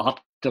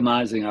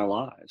optimizing our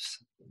lives.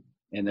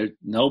 And there's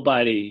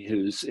nobody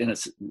who's in a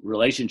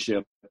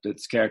relationship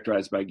that's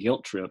characterized by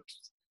guilt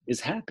trips is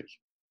happy.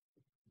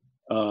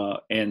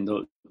 And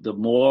the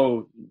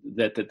more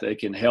that they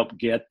can help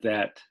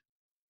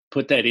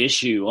put that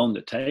issue on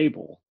the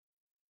table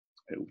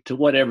to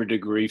whatever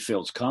degree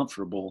feels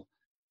comfortable,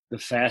 the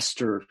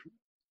faster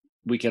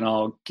we can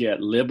all get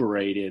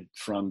liberated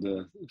from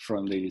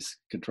these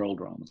control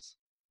dramas.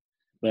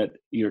 But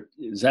you're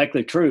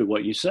exactly true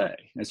what you say,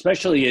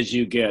 especially as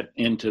you get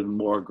into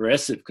more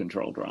aggressive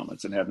control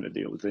dramas and having to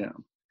deal with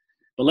them.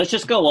 But let's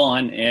just go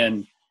on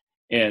and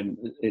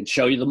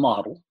show you the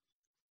model.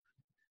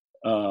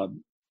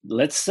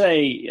 Let's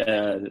say,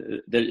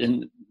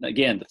 and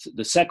again,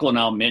 the second one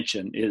I'll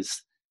mention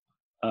is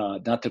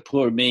not to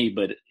poor me,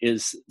 but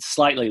is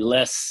slightly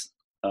less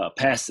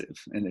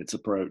passive in its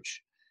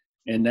approach,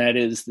 and that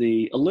is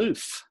the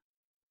aloof.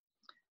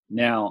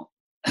 Now,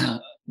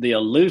 the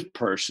aloof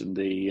person,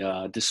 the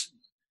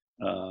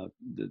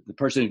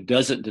person who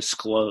doesn't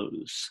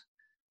disclose,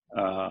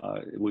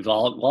 we've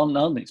all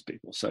known these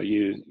people. So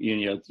you're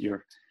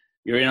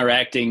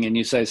interacting and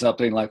you say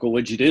something like, "Well,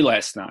 what'd you do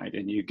last night?"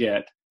 And you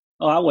get,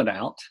 "Oh, I went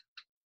out."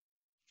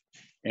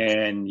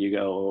 And you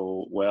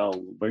go, "Well,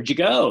 where'd you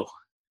go?"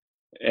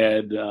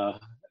 And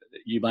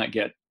you might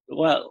get,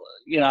 "Well,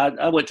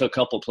 I went to a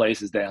couple of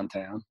places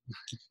downtown."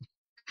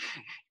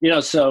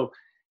 So so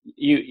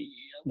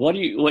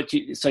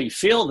you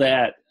feel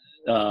that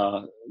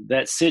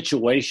that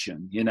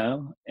situation,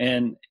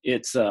 and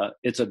it's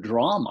a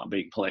drama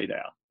being played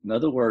out. In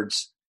other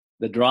words,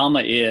 the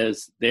drama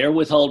is they're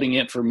withholding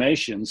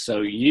information,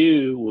 so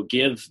you will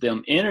give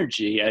them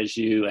energy as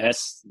you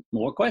ask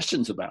more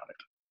questions about it.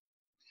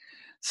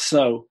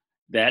 So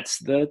that's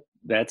the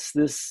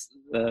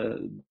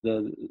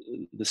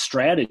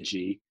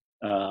strategy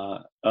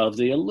of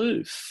the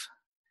aloof.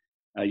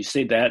 You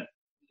see that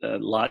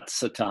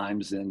lots of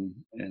times in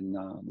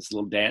these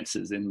little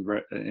dances in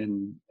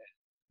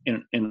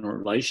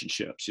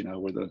relationships,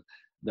 where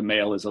the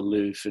male is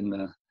aloof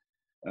and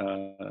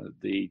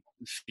the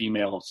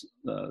female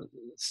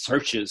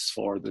searches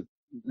for the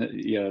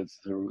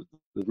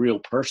real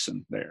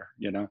person there,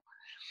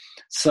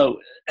 So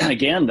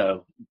again,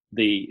 though,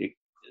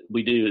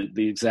 we do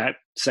the exact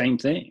same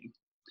thing.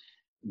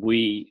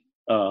 We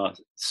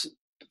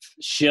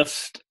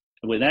shift.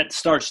 When that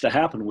starts to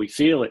happen, we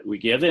feel it. We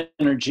give it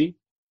energy,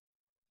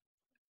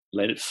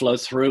 let it flow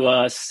through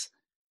us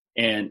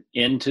and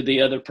into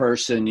the other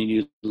person. And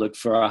you look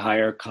for a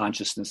higher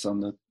consciousness on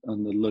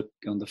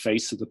the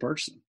face of the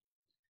person.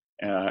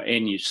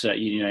 And you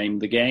name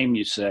the game.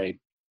 You say,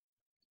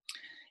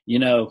 you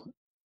don't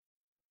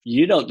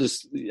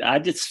I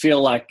just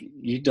feel like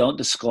you don't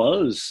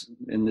disclose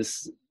in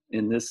this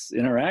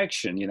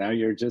interaction.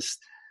 You're just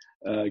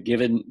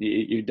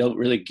you don't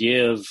really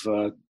give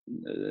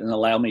and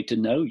allow me to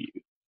know you,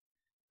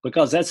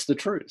 because that's the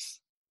truth.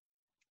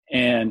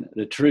 And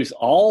the truth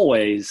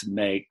always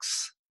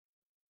makes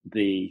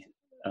the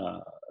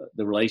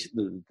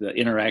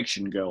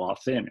interaction go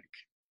authentic.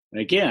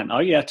 And again,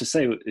 all you have to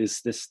say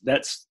is this: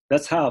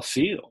 that's how I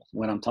feel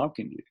when I'm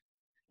talking to you.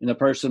 And the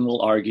person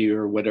will argue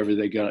or whatever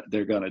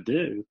they're going to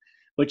do,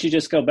 but you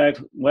just go back,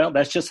 well,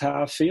 that's just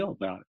how I feel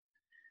about it.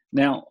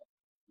 Now,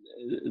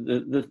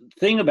 the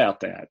thing about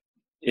that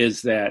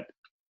is that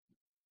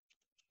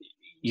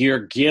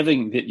you're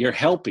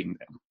helping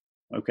them.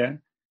 Okay,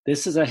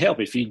 this is a help.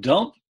 If you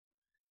don't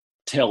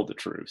tell the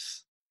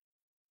truth,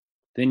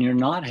 then you're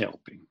not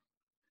helping.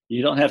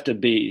 You don't have to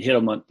hit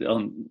them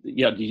on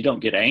you don't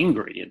get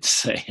angry and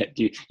say it.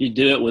 You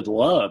do it with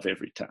love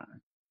every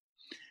time.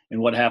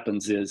 And what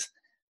happens is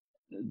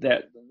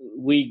that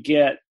we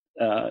get,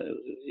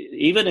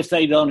 even if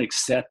they don't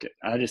accept it,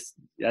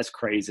 that's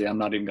crazy. I'm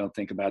not even going to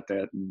think about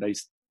that. And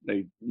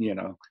they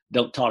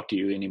don't talk to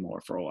you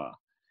anymore for a while.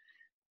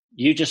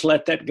 You just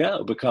let that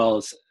go,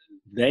 because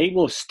they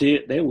will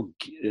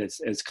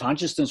as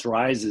consciousness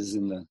rises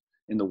in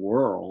the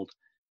world,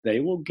 they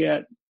will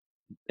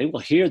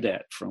hear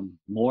that from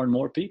more and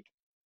more people.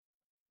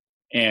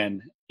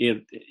 And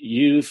if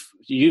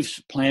you've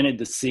planted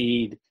the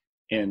seed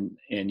and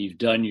you've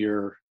done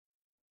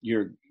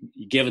you're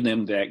giving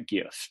them that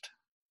gift.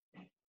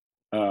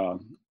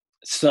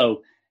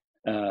 So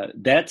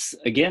that's,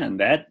 again,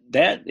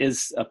 that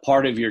is a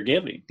part of your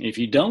giving. If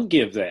you don't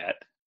give that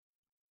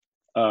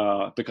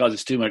because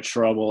it's too much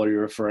trouble or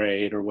you're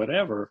afraid or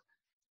whatever,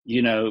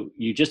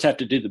 you just have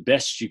to do the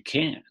best you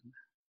can,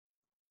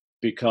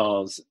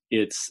 because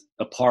it's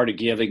a part of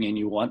giving, and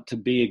you want to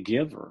be a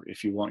giver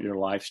if you want your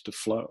life to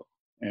flow,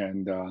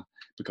 and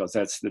because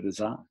that's the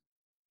design.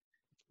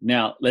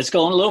 Now, let's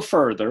go on a little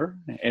further,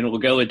 and we'll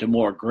go into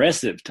more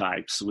aggressive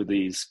types with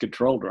these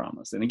control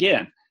dramas. And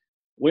again,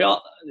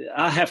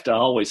 I have to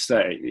always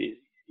say,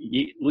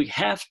 we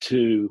have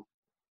to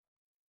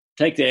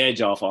take the edge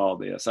off all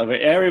this. I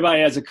mean, everybody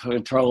has a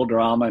control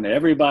drama, and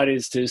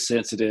everybody's too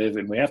sensitive,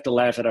 and we have to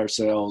laugh at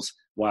ourselves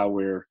while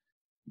we're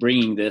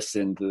bringing this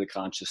into the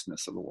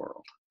consciousness of the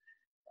world,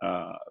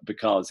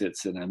 because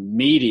it's an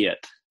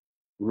immediate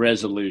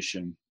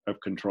resolution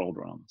of control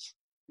dramas.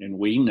 And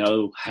we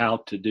know how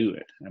to do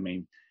it. I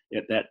mean,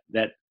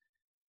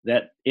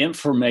 that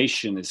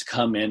information has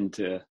come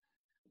into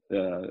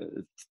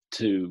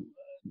to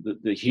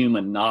the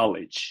human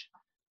knowledge,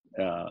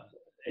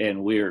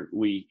 and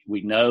we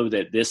know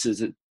that this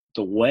isn't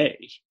the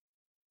way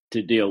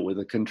to deal with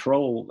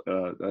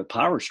a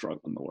power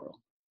struggle in the world.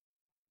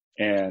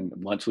 And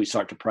once we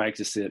start to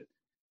practice it,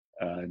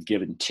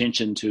 give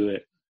intention to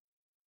it,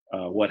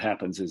 what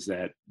happens is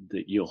that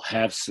you'll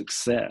have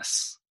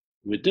success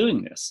with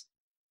doing this.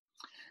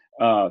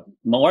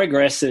 More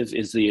aggressive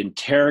is the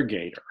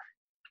interrogator.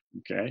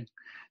 Okay.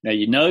 Now,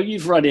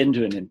 you've run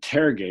into an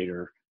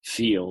interrogator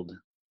field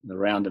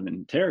around an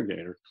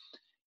interrogator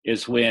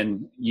is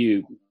when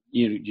you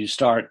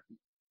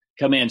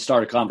come in,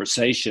 start a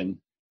conversation,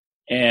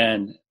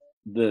 and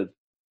the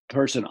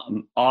person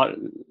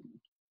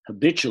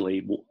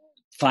habitually will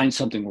find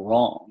something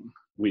wrong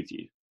with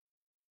you.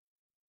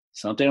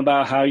 Something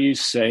about how you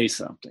say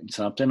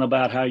something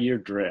about how you're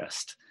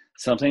dressed,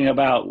 something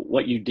about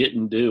what you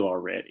didn't do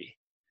already,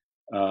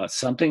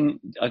 something,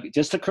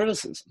 just a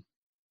criticism.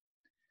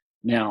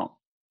 Now,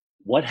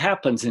 what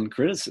happens in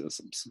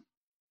criticisms?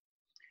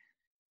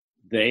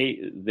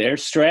 Their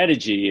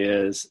strategy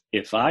is,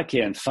 if I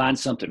can find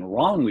something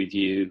wrong with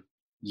you,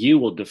 you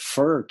will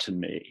defer to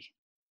me.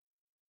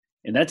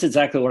 And that's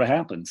exactly what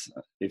happens.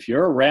 If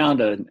you're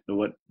around an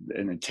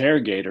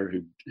interrogator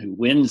who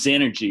wins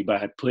energy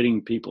by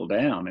putting people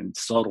down in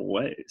subtle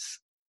ways,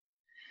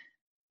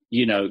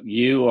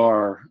 you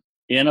are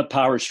in a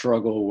power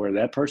struggle where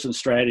that person's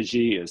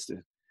strategy is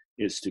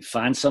to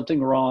find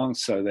something wrong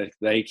so that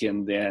they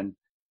can then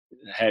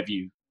have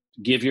you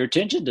give your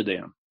attention to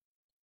them.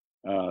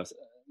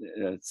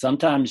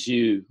 Sometimes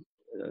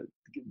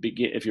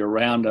if you're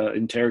around an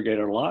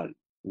interrogator a lot,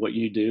 what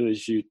you do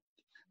is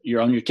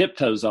you're on your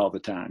tiptoes all the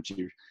time.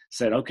 You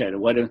said, okay,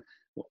 what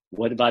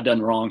have I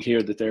done wrong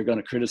here that they're going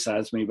to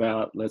criticize me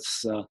about? Let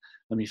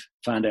me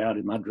find out,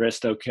 am I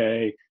dressed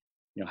okay?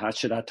 How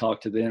should I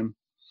talk to them?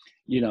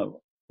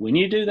 when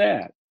you do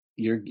that,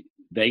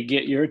 they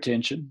get your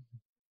attention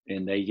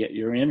and they get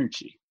your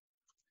energy.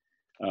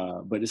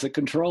 But it's a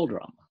control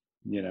drama.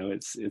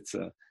 It's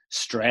a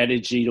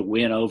strategy to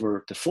win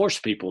over, to force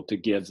people to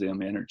give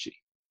them energy.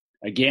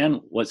 Again,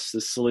 what's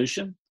the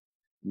solution?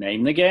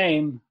 Name the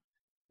game.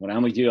 When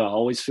I'm with you, I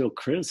always feel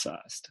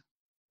criticized.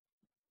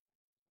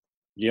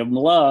 Give them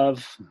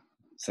love.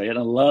 Say it in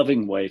a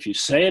loving way. If you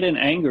say it in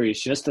anger,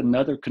 it's just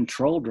another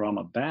control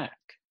drama back.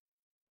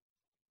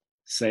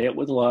 Say it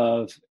with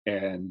love,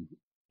 and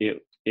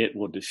it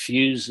will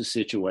diffuse the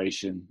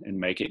situation and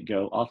make it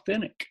go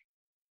authentic.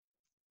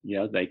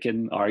 They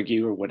can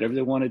argue or whatever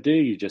they want to do.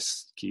 You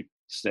just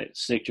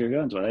stick to your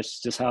guns. Well,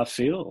 that's just how I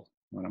feel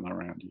when I'm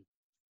around you.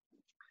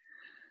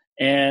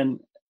 And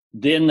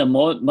then the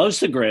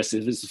most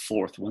aggressive is the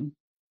fourth one.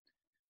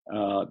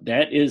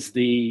 That is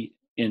the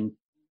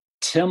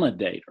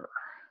Intimidator.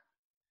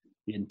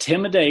 The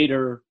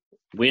Intimidator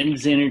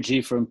wins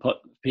energy from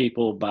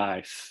people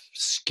by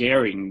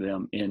scaring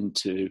them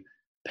into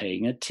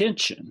paying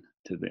attention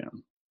to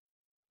them.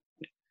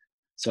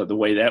 So the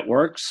way that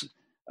works,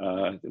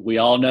 we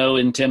all know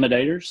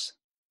intimidators.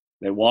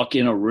 They walk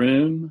in a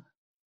room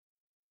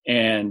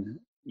and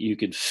you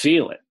can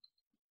feel it.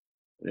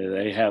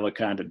 They have a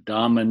kind of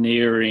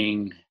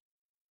domineering,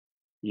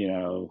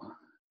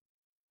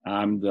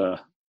 I'm the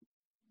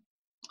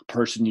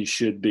person you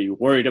should be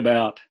worried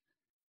about.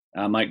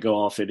 I might go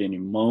off at any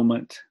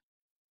moment.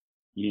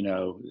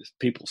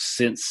 People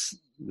sense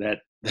that,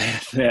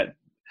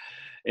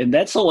 and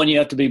that's the one you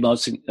have to be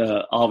most,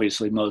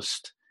 obviously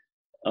most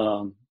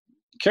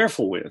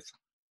careful with.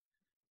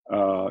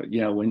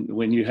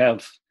 When you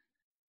have,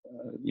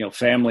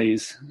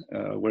 families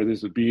where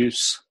there's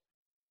abuse,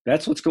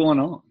 that's what's going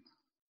on.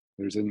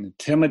 There's an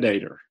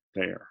intimidator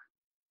there.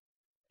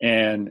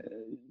 And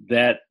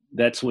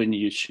that's when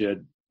you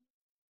should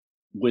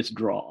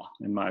withdraw,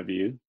 in my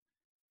view.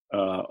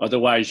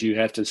 Otherwise, you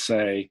have to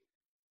say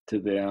to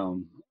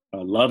them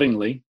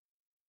lovingly,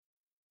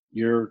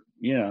 you're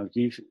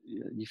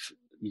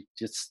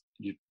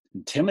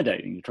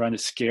intimidating. You're trying to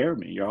scare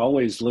me. You're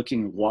always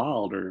looking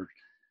wild or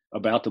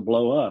about to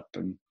blow up.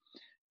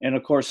 And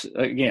of course,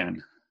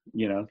 again,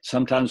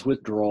 sometimes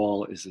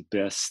withdrawal is the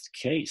best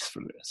case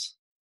for this.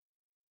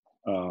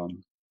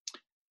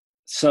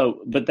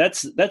 But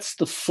that's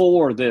the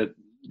four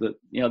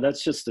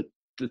that's just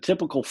the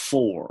typical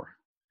four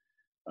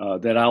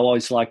that I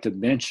always like to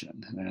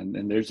mention.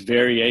 And there's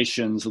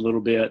variations a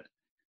little bit,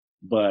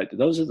 but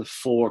those are the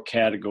four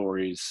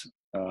categories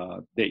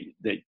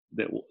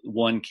that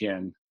one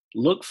can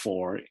look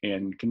for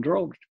in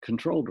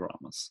control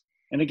dramas.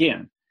 And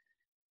again,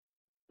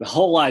 the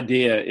whole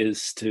idea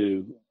is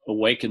to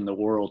awaken the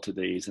world to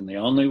these. And the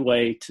only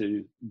way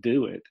to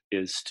do it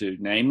is to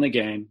name the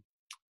game,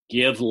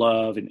 give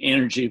love and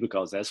energy,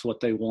 because that's what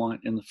they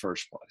want in the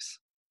first place.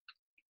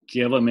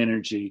 Give them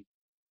energy,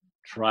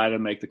 try to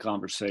make the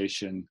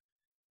conversation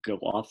go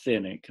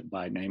authentic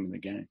by naming the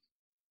game.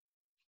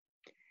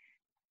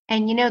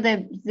 And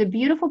the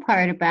beautiful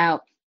part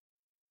about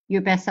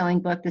your best-selling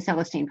book, The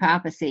Celestine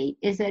Prophecy,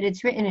 is that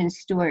it's written in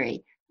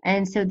story.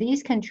 And so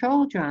these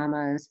control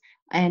dramas,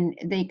 and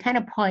they kind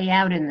of play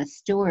out in the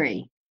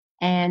story,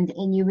 and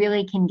you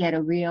really can get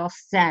a real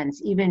sense,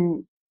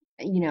 even,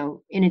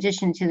 in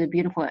addition to the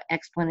beautiful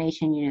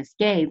explanation you just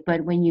gave,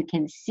 but when you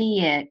can see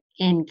it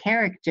in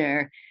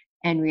character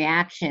and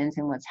reactions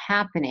and what's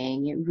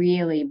happening, it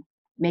really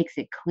makes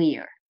it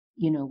clear,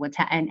 what's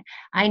happening. And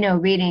I know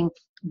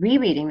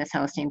rereading the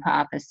Celestine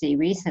Prophecy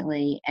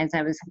recently, as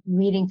I was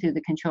reading through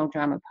the control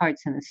drama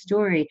parts in the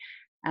story,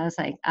 I was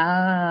like,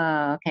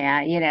 oh,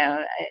 okay,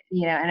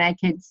 and I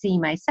could see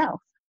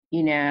myself,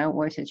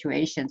 or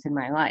situations in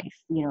my life,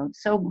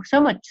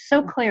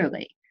 so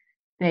clearly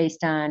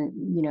based on,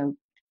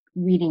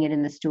 reading it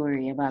in the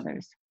story of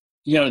others.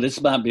 This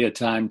might be a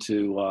time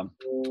to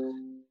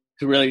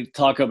really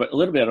talk a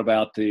little bit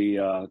about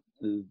the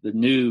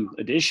new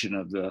edition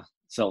of the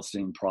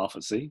Celestine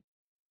Prophecy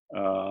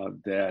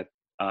that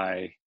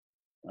I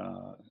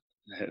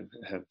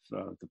have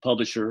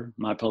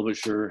my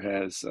publisher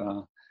has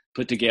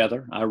put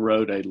together. I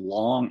wrote a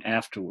long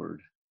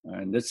afterword,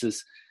 and this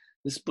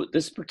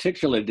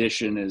particular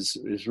edition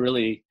is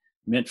really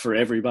meant for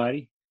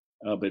everybody,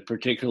 but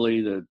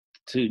particularly the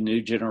two new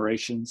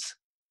generations.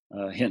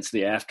 Hence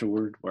the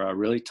afterword, where I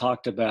really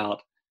talked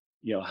about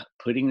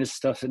putting this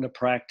stuff into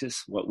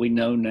practice. What we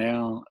know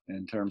now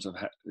in terms of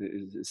how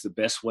is the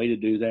best way to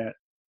do that.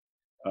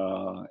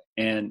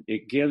 And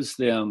it gives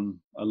them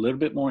a little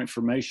bit more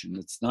information.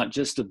 It's not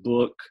just a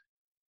book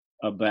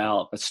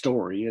about a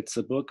story. It's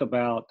a book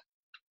about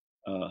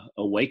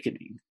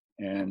awakening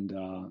and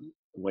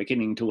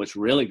awakening to what's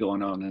really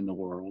going on in the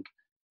world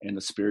and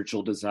the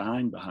spiritual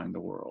design behind the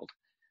world.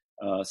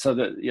 So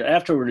the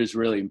afterward is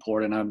really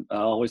important. I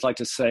always like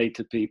to say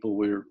to people,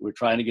 we're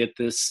trying to get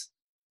this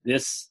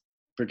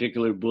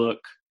particular book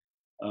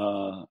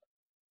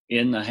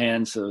in the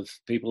hands of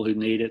people who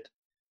need it,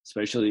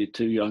 especially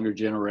two younger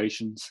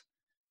generations.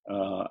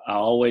 I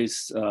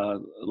always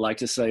like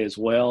to say as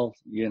well,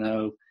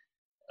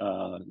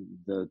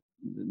 the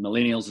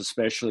millennials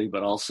especially,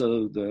 but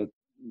also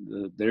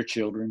their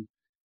children,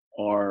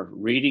 are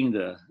reading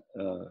the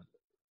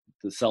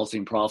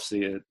Celestine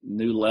Prophecy at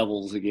new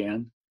levels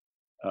again,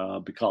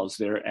 because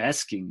they're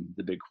asking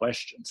the big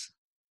questions.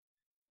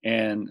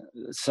 And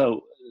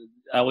so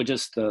I would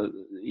just,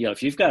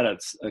 if you've got a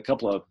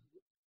couple of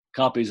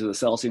copies of the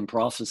Celestine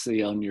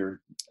Prophecy on your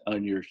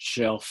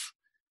shelf,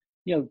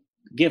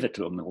 give it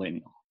to a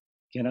millennial.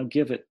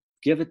 Give it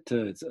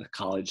to a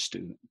college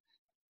student.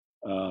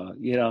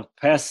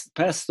 Pass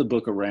the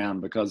book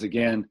around, because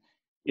again,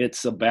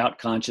 it's about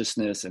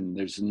consciousness, and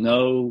there's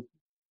no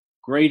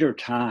greater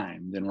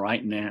time than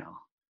right now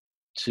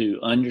to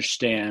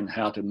understand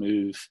how to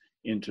move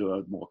into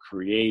a more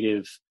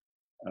creative,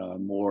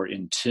 more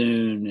in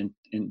tune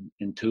and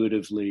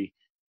intuitively,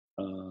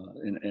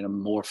 in a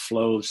more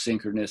flow of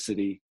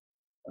synchronicity,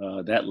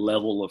 that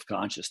level of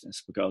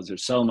consciousness, because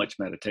there's so much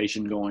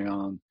meditation going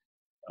on.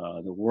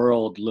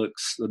 The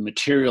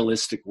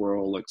materialistic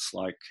world looks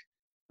like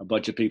a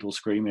bunch of people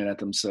screaming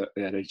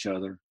at each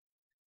other.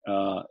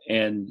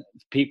 And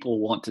people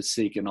want to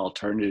seek an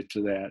alternative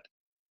to that.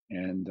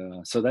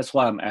 And so that's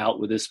why I'm out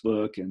with this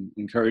book and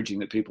encouraging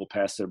that people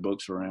pass their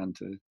books around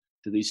to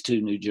these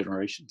two new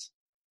generations.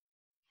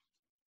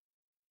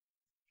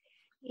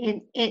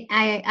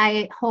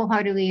 I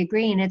wholeheartedly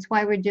agree. And it's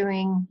why we're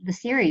doing the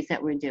series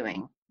that we're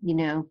doing,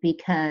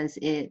 because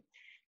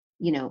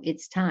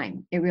it's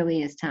time. It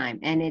really is time.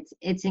 And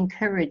it's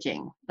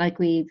encouraging, like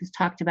we've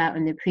talked about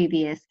in the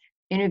previous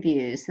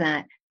interviews,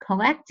 that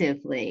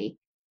collectively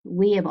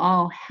we have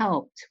all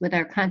helped with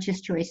our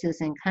conscious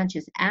choices and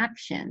conscious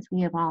actions.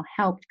 We have all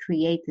helped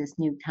create this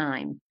new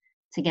time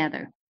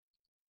together.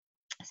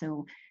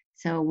 So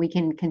we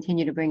can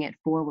continue to bring it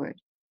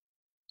forward.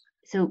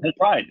 So that's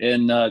right.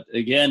 And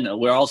again,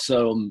 we're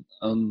also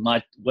on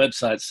my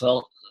website,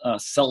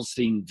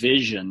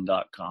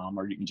 CelestineVision.com,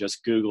 or you can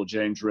just Google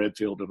James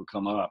Redfield, it'll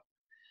come up.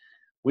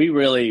 We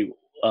really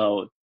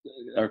are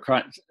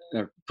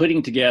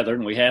putting together,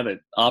 and we have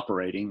it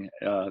operating,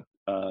 a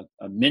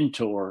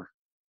mentor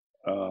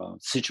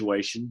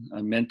situation,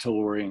 a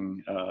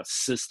mentoring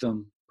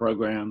system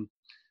program,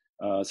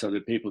 so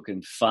that people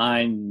can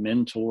find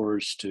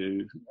mentors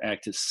to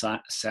act as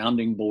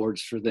sounding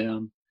boards for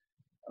them,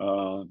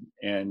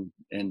 and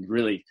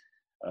really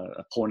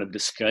a point of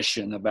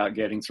discussion about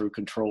getting through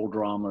control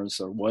dramas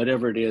or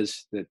whatever it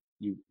is that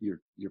you're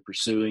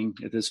pursuing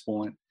at this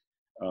point.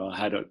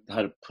 How to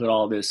put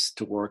all this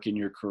to work in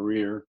your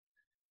career,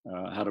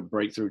 how to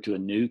break through to a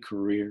new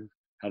career,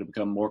 how to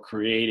become more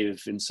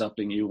creative in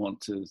something you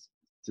want to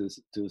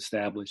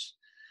establish.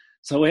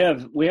 So we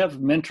have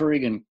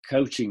mentoring and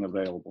coaching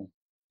available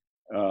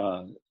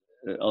on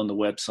the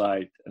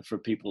website for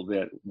people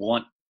that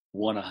want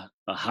a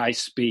high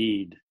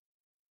speed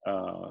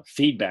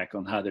feedback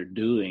on how they're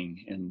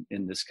doing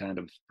in this kind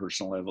of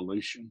personal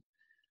evolution.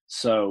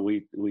 So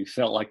we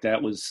felt like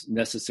that was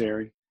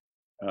necessary,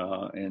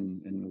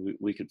 and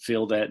we could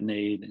fill that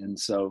need. And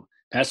so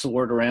pass the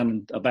word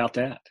around about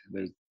that.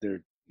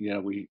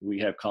 We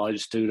have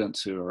college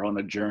students who are on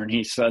a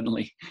journey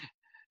suddenly,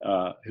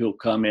 who'll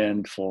come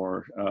in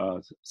for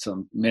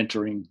some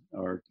mentoring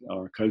or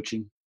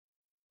coaching.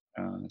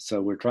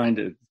 So we're trying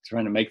to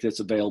make this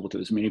available to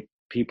as many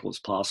people as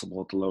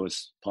possible at the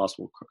lowest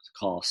possible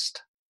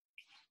cost.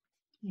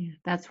 Yeah,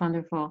 that's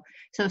wonderful.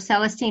 So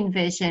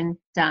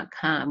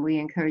CelestineVision.com, we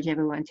encourage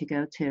everyone to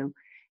go to.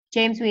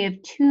 James, we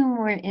have two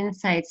more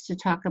insights to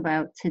talk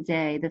about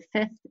today, the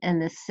 5th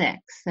and the 6th.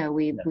 So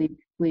we've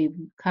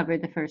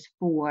covered the first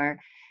 4.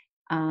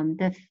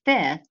 The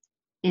 5th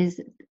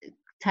is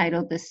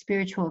titled The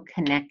Spiritual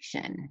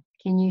Connection.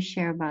 Can you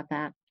share about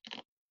that?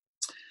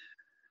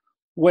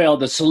 Well,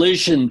 the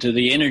solution to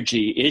the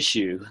energy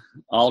issue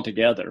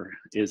altogether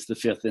is the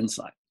 5th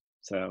insight.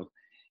 So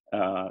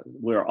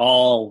we're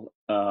all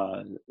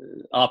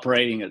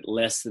operating at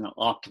less than an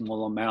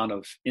optimal amount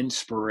of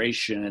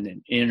inspiration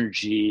and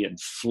energy and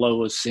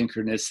flow of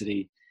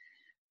synchronicity,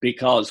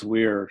 because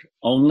we're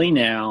only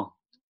now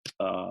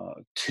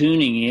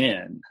tuning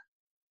in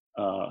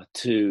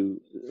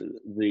to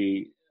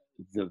the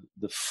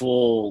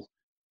full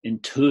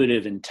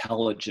intuitive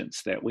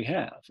intelligence that we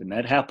have. And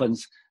that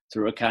happens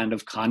through a kind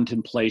of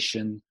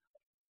contemplation.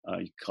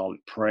 You call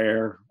it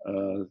prayer,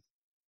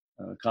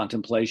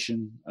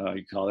 contemplation.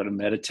 You call it a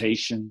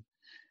meditation.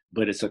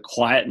 But it's a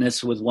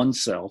quietness with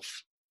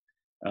oneself.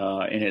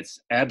 And it's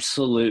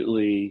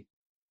absolutely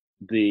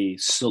the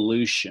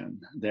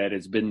solution that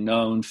has been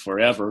known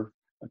forever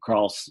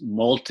across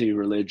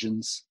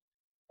multi-religions.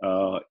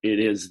 It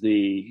is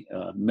the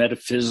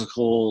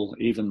metaphysical,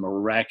 even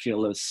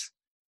miraculous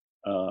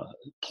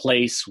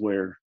place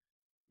where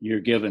you're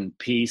given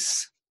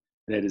peace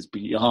that is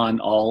beyond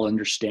all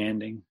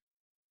understanding.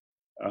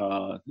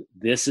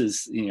 This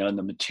is, in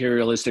the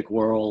materialistic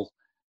world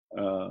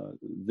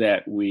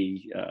that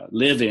we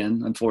live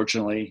in,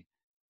 unfortunately,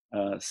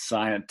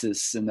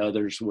 scientists and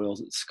others will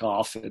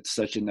scoff at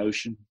such a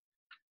notion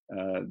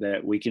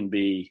that we can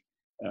be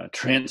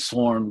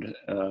transformed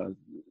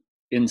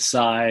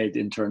inside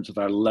in terms of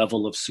our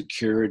level of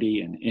security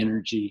and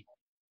energy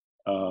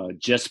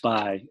just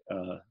by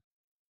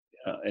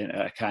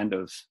a kind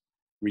of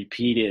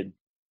repeated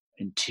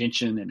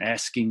intention and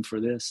asking for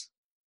this.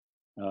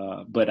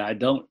 But I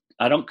don't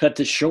cut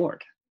this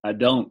short. I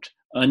don't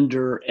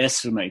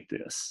underestimate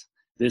this.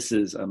 This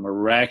is a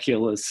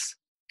miraculous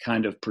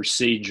kind of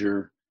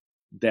procedure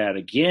that,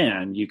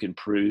 again, you can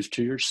prove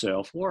to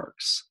yourself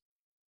works.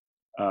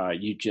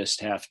 You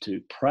just have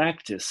to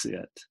practice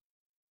it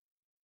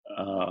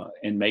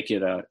and make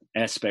it an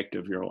aspect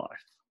of your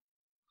life.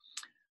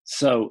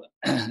 So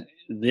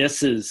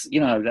this is,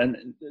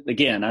 and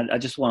again, I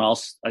just want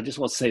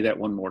to say that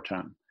one more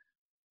time.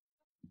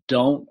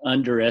 Don't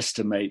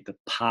underestimate the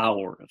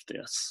power of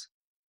this.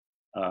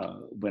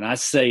 When I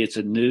say it's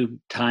a new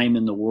time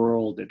in the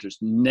world, that there's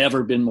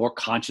never been more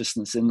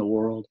consciousness in the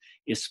world,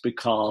 it's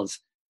because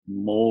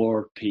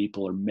more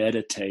people are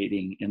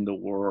meditating in the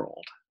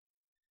world.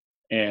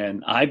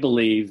 And I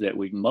believe that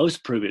we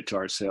most prove it to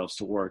ourselves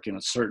to work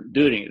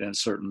doing it in a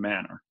certain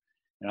manner.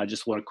 And I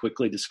just want to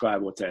quickly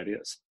describe what that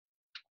is.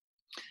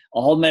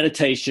 All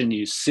meditation,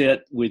 you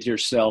sit with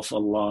yourself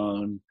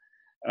alone,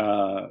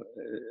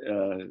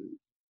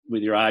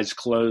 with your eyes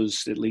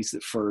closed, at least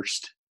at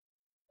first,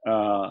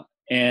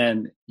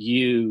 and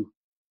you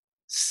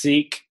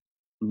seek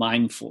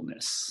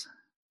mindfulness,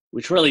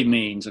 which really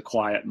means a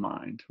quiet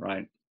mind,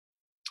 right?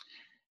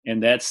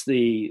 And that's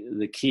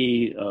the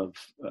key of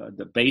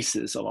the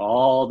basis of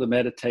all the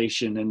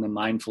meditation and the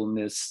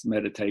mindfulness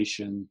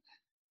meditation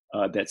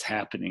that's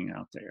happening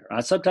out there.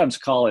 I sometimes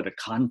call it a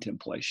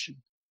contemplation,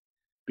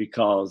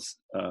 because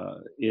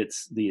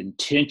it's the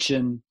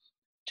intention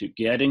to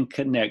get in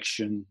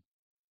connection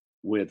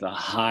with a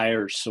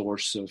higher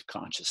source of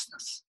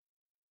consciousness,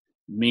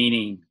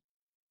 meaning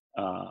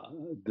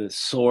the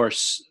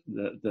source,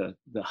 the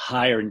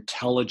higher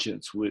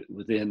intelligence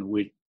within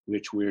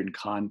which we're in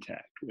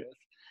contact with.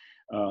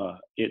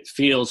 It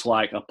feels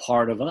like a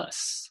part of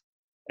us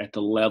at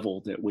the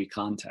level that we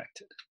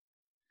contacted.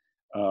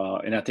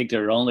 And I think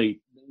there are only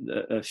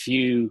a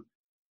few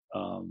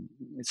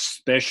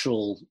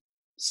special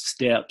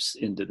steps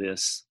into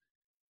this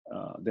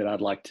that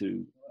I'd like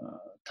to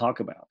talk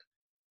about.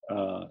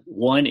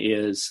 One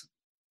is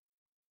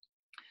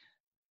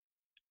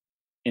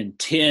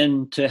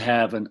intend to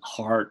have an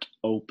heart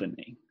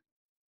opening.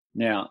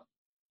 Now,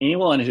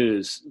 anyone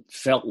who's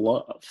felt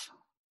love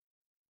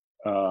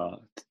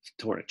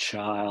toward a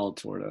child,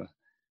 toward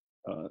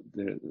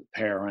the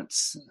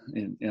parents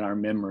in our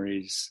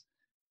memories,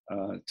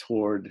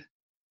 toward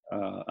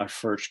our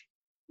first,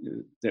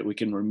 that we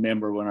can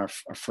remember when our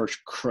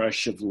first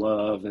crush of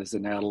love as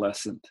an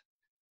adolescent,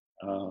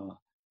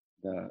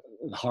 the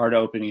heart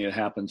opening that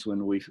happens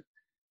when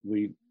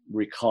we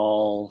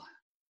recall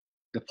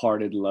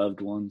departed loved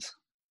ones.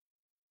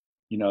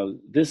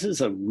 This is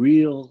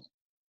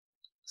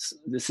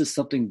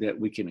something that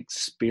we can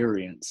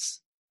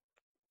experience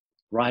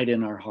right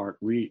in our heart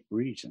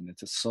region.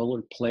 It's a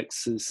solar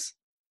plexus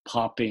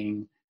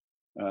popping.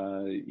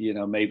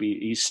 Maybe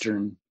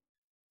Eastern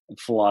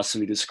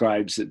philosophy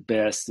describes it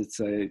best. It's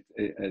a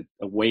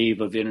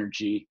wave of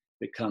energy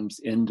that comes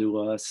into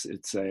us.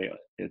 It's a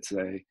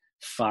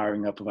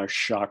firing up of our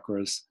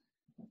chakras.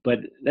 But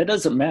that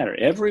doesn't matter.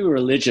 Every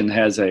religion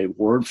has a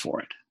word for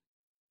it,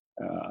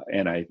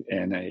 and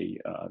a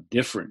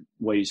different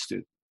ways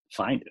to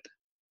find it.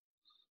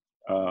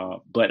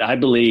 But I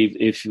believe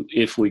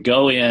if we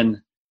go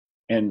in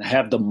and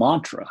have the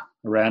mantra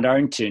around our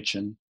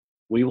intention,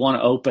 we want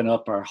to open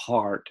up our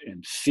heart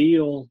and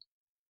feel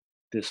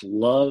this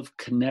love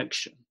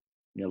connection.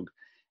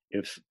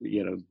 If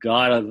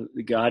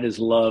God is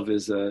love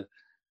is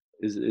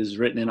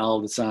written in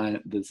all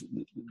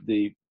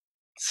the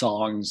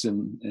songs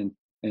and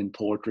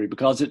poetry,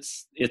 because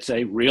it's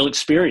a real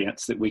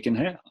experience that we can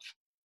have.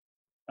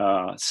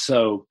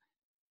 So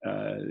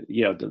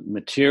the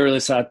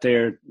materialists out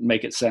there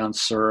make it sound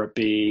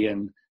syrupy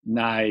and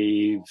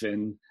naive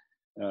and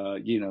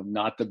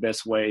not the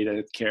best way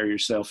to carry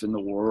yourself in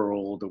the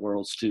world. The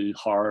world's too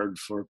hard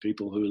for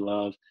people who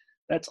love.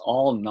 That's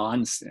all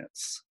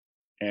nonsense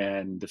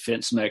and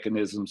defense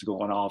mechanisms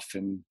going off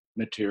in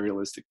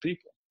materialistic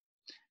people.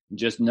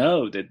 Just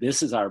know that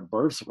this is our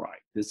birthright.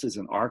 This is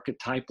an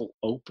archetypal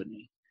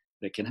opening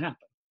that can happen.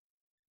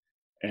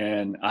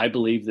 And I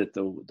believe that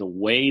the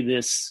way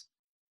this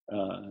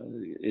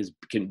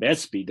can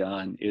best be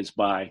done is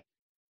by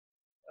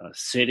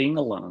sitting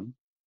alone.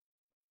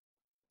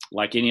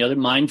 Like any other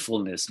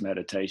mindfulness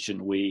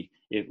meditation,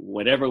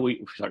 whatever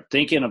we start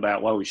thinking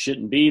about, well, we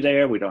shouldn't be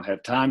there, we don't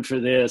have time for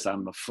this,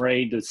 I'm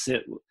afraid to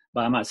sit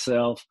by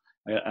myself,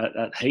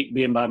 I hate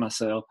being by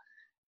myself.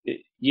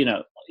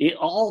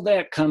 All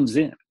that comes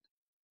in.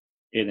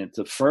 And it's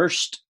the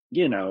first,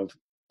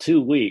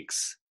 2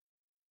 weeks,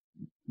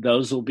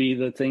 those will be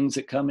the things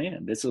that come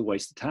in. This is a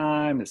waste of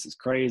time. This is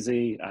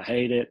crazy. I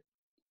hate it.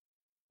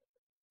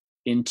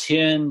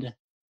 Intend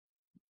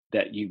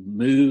that you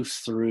move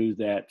through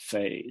that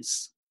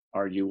phase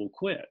or you will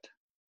quit.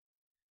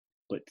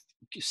 But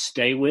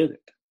stay with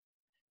it.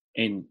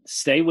 And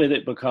stay with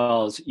it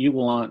because you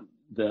want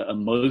the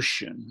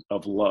emotion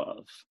of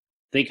love.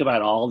 Think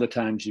about all the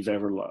times you've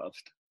ever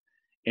loved.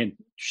 and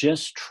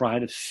just try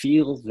to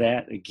feel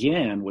that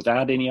again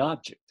without any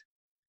object.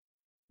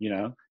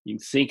 You can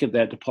think of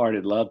that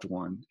departed loved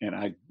one, and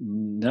I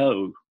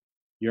know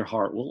your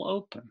heart will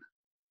open.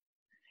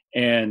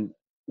 And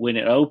when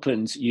it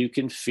opens, you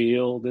can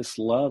feel this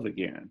love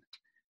again.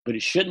 But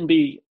it shouldn't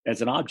be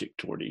as an object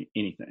toward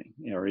anything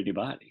or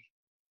anybody.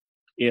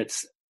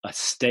 It's a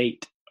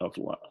state of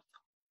love.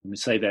 Let me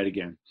say that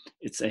again.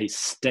 It's a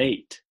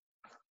state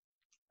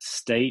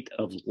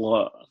of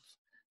love.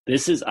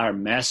 This is our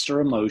master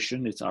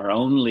emotion. It's our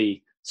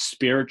only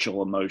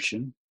spiritual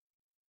emotion.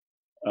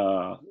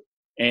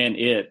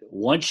 And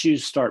once you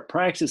start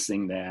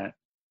practicing that,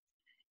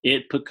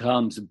 it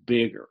becomes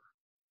bigger.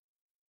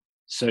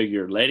 So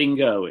you're letting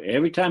go.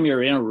 Every time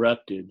you're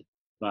interrupted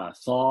by a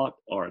thought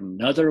or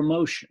another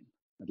emotion,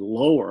 a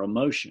lower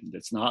emotion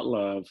that's not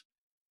love,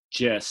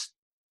 just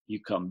you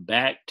come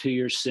back to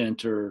your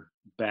center,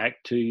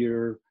 back to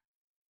your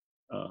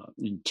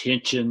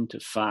intention to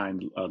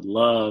find a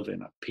love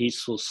and a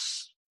peaceful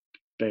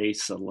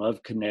space, a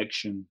love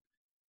connection,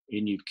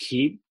 and you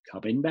keep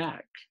coming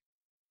back.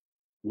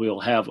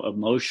 We'll have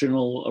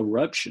emotional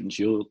eruptions.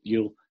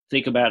 You'll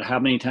think about how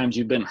many times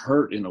you've been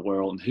hurt in the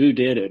world and who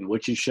did it and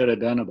what you should have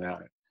done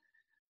about it.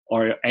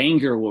 Or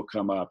anger will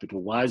come up.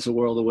 Why is the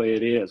world the way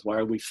it is? Why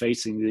are we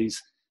facing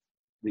these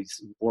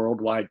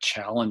worldwide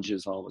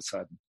challenges all of a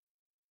sudden?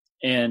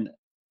 And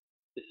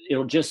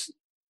it'll just,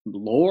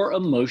 lower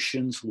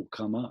emotions will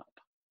come up.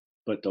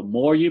 But the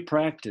more you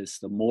practice,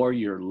 the more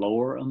your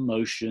lower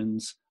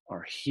emotions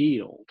are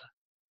healed.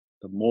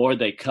 The more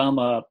they come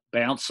up,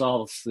 bounce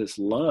off this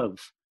love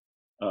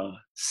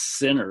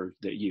center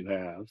that you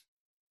have.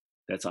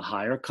 That's a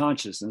higher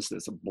consciousness.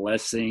 That's a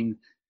blessing.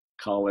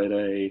 Call it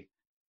a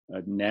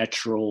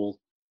natural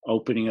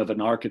opening of an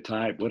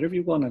archetype, whatever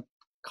you want to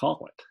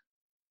call it.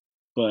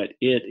 But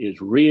it is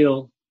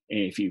real.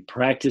 And if you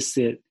practice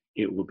it,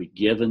 it will be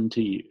given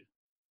to you.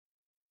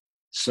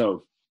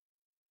 So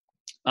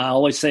I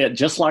always say it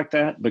just like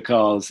that,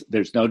 because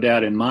there's no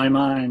doubt in my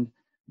mind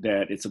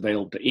that it's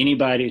available to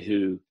anybody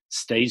who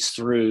stays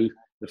through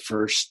the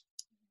first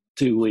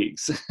 2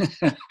 weeks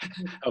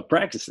of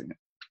practicing it.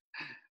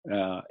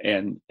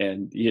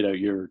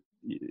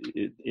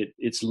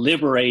 It's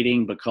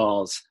liberating,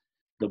 because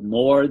the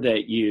more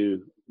that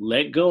you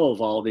let go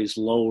of all these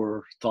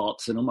lower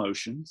thoughts and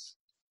emotions,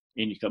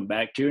 and you come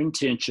back to your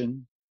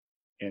intention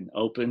and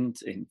open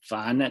and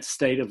find that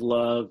state of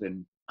love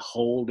and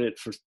hold it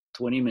for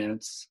 20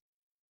 minutes,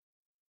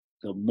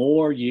 the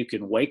more you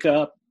can wake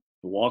up,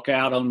 walk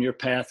out on your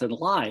path in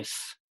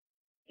life,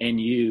 and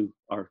you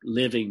are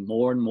living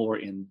more and more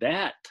in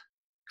that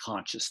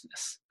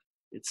consciousness.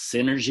 It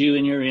centers you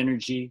in your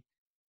energy.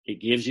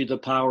 It gives you the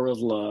power of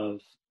love.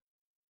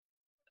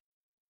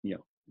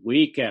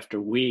 Week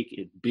after week,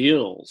 it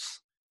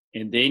builds,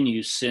 and then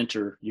you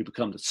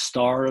become the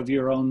star of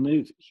your own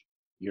movie.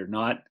 You're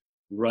not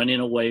running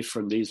away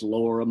from these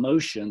lower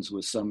emotions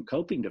with some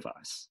coping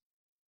device.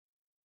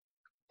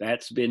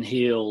 That's been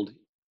healed,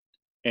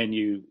 and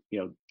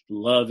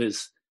love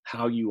is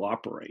how you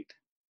operate,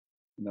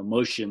 an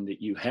emotion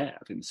that you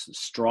have, and it's the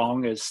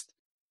strongest,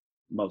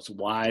 most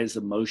wise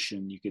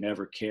emotion you can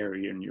ever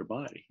carry in your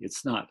body.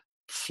 It's not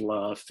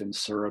fluff and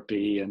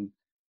syrupy and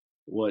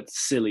what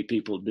silly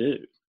people do.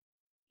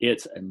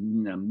 It's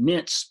an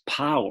immense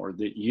power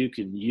that you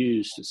can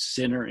use to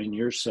center in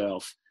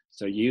yourself.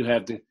 So you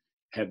have to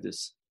have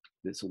this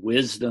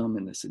wisdom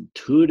and this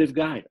intuitive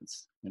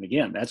guidance. And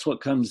again, that's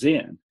what comes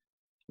in.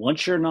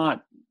 Once you're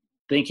not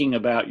thinking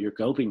about your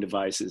coping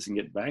devices and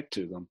get back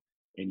to them,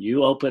 and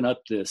you open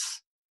up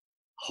this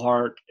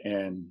heart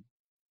and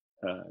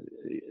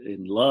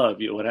in love,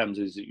 what happens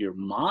is that your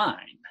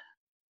mind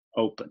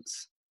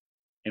opens.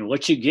 And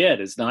what you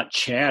get is not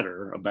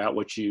chatter about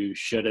what you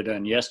should have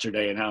done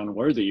yesterday and how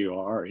unworthy you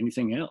are or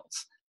anything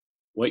else.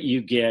 What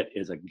you get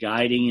is a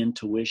guiding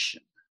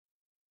intuition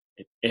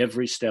at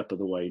every step of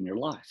the way in your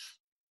life.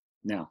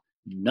 Now,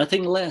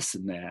 nothing less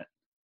than that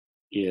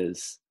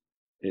is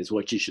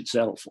what you should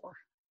settle for.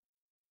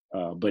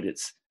 But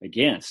it's,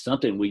 again,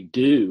 something we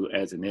do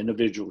as an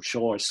individual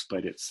choice,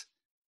 but it's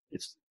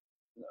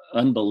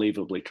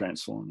unbelievably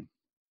transforming.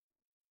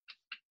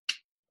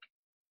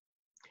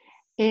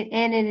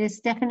 And it is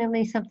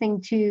definitely something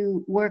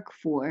to work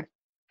for,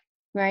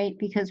 right?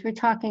 Because we're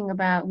talking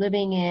about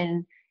living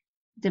in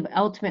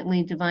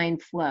ultimately divine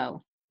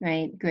flow,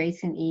 right?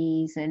 Grace and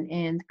ease,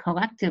 and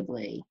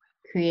collectively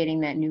creating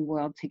that new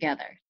world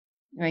together.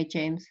 Right,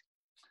 James?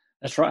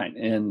 That's right.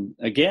 And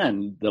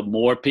again, the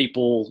more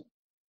people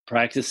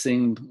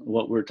practicing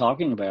what we're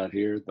talking about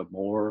here, the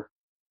more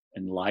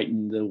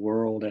enlightened the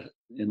world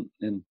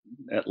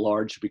at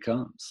large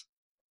becomes.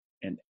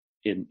 And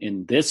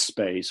in this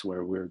space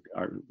where we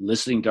are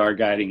listening to our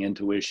guiding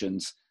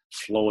intuitions,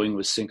 flowing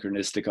with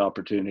synchronistic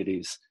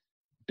opportunities,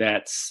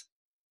 that's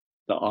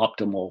the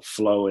optimal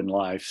flow in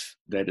life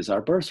that is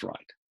our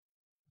birthright.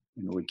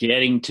 And we're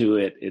getting to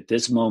it at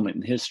this moment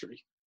in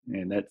history.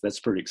 And that's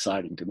pretty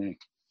exciting to me.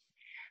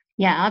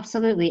 Yeah,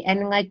 absolutely.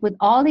 And like with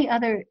all the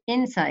other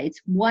insights,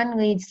 one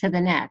leads to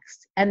the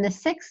next. And the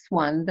sixth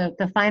one,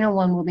 the final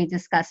one we'll be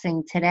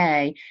discussing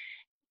today,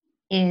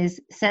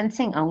 is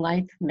sensing a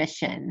life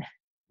mission,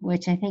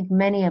 which I think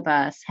many of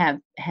us have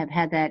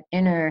had that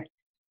inner,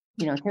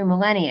 through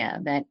millennia,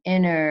 that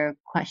inner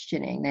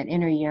questioning, that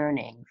inner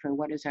yearning for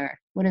what is our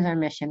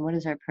mission, what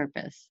is our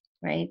purpose,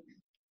 right?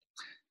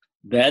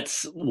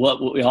 That's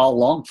what we all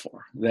long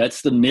for.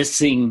 That's the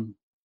missing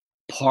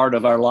part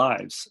of our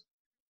lives.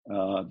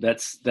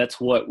 That's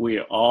what we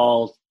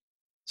all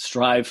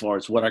strive for.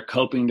 It's what our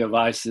coping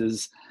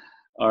devices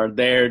are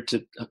there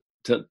to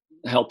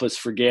help us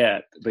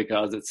forget,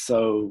 because it's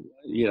so,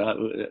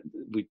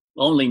 we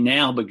only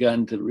now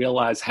begun to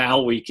realize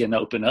how we can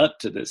open up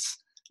to this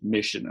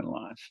mission in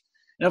life.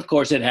 And of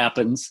course, it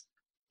happens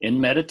in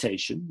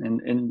meditation.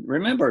 And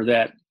remember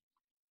that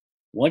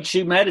once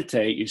you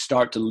meditate, you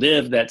start to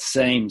live that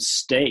same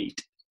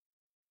state,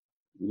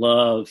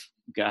 love,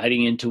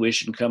 guiding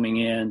intuition coming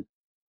in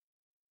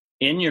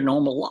your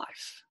normal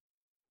life.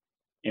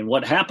 And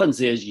what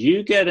happens is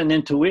you get an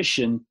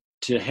intuition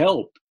to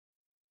help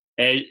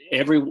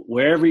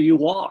wherever you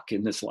walk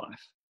in this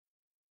life.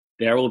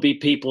 There will be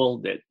people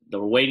that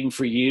are waiting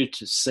for you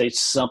to say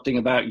something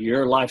about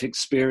your life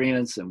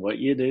experience and what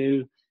you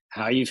do,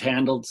 how you've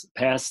handled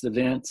past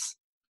events.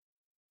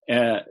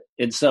 And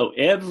so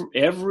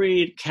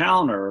every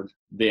encounter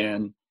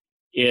then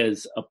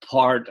is a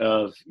part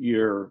of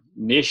your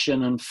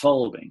mission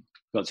unfolding.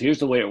 Because here's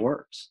the way it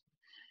works.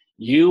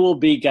 You will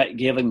be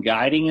given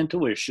guiding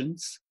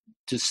intuitions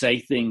to say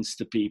things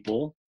to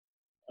people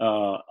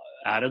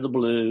out of the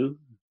blue,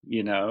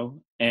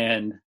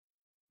 and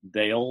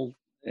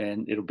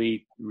it'll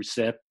be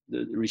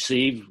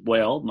received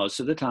well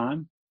most of the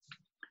time,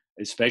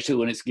 especially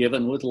when it's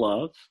given with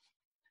love.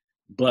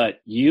 But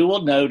you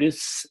will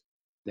notice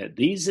that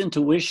these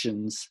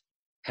intuitions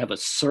have a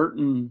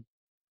certain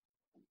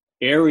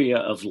area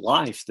of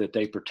life that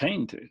they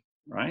pertain to,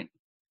 right?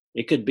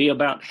 It could be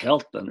about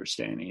health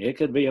understanding. It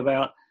could be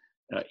about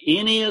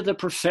any of the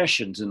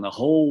professions in the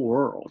whole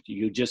world.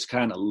 You just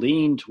kind of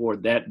lean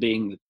toward that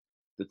being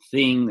the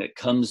thing that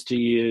comes to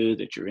you,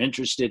 that you're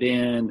interested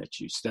in, that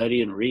you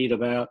study and read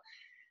about.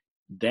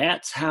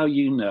 That's how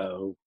you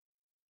know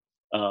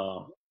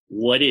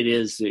what it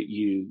is that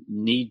you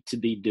need to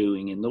be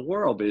doing in the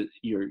world.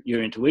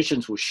 Your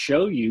intuitions will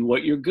show you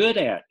what you're good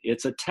at.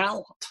 It's a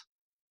talent.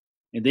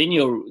 And then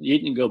you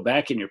can go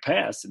back in your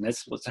past, and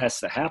that's what has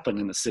to happen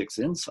in the sixth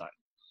insight.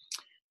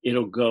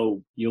 You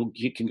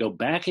can go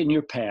back in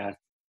your path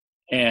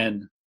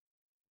and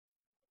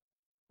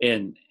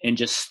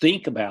just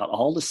think about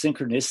all the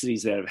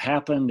synchronicities that have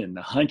happened and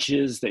the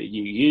hunches that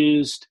you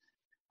used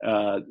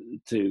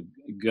to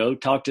go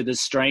talk to this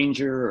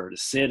stranger, or to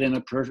sit in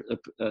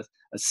a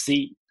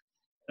seat,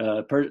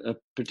 a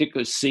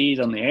particular seat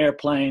on the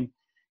airplane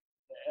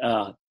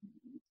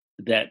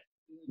that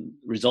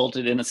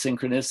resulted in a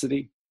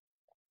synchronicity.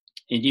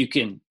 And you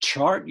can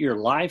chart your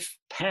life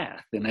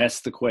path and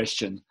ask the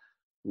question,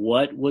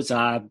 what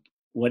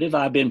have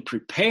I been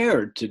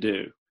prepared to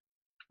do?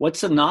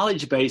 What's the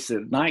knowledge base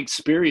that my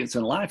experience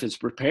in life has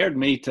prepared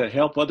me to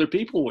help other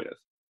people with?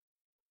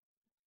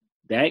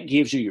 That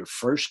gives you your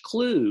first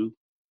clue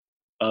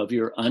of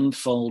your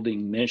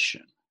unfolding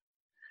mission.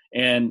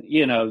 And,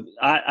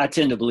 I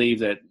tend to believe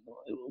that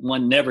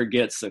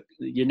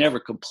you never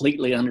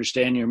completely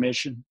understand your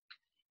mission.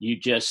 You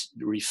just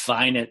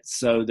refine it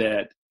so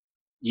that,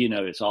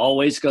 it's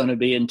always going to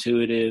be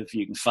intuitive.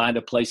 You can find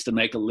a place to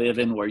make a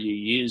living where you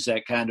use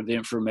that kind of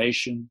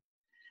information,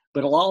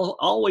 but it'll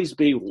always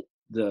be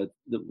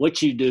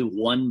what you do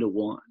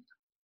one-to-one.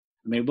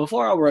 I mean,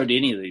 before I wrote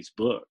any of these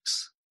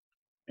books,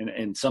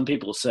 and some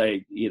people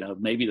say,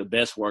 maybe the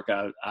best work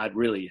I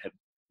really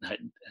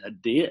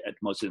did,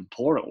 most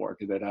important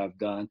work that I've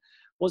done,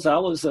 was I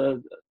was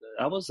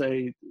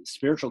a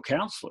spiritual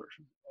counselor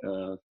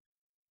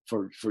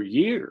for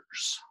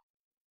years,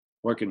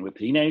 working with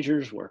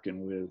teenagers,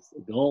 working with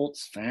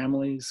adults,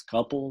 families,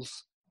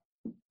 couples,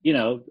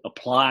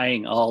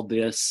 applying all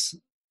this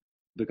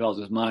because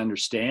of my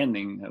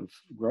understanding of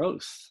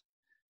growth.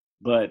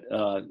 But,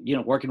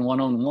 working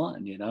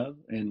one-on-one,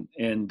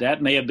 and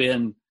that may have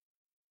been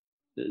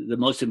the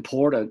most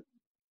important,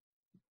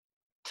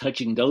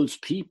 touching those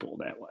people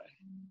that way.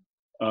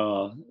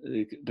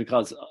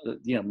 Because,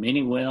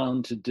 many went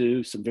on to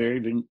do some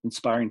very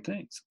inspiring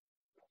things.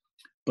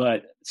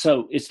 But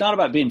so it's not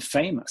about being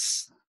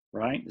famous,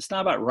 right? It's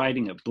not about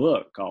writing a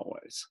book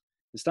always.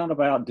 It's not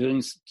about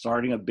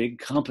starting a big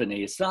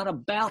company. It's not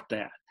about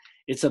that.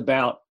 It's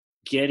about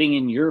getting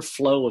in your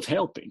flow of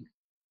helping.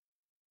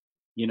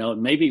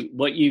 Maybe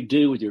what you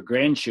do with your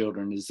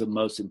grandchildren is the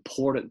most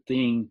important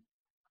thing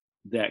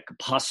that could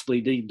possibly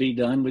be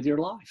done with your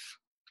life.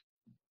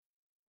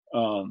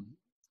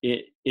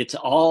 It's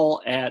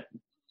all at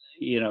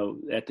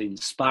the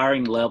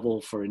inspiring level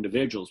for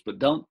individuals, but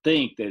don't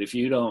think that if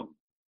you don't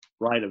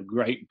write a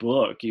great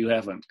book, you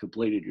haven't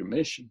completed your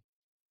mission.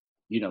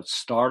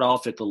 Start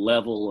off at the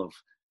level of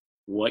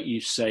what you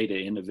say to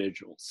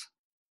individuals,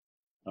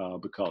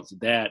 because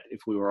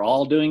if we were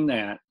all doing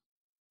that,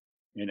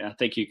 And I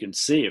think you can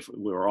see if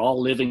we were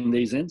all living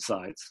these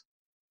insights,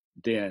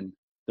 then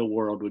the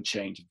world would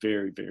change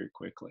very, very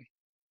quickly.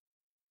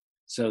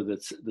 So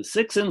the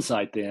sixth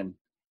insight then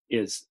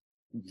is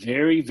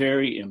very,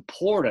 very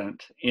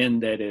important in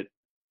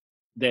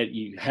that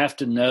you have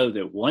to know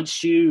that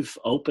once you've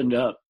opened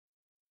up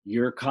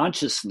your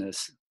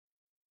consciousness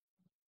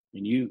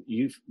and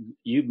you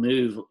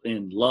move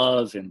in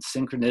love and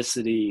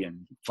synchronicity and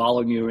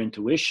following your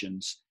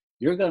intuitions,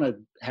 you're going to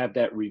have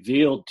that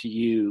revealed to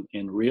you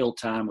in real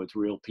time with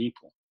real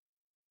people.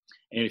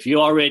 And if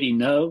you already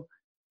know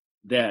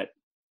that,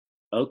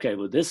 okay,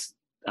 well,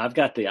 I've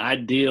got the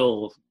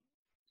ideal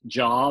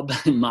job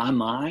in my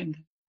mind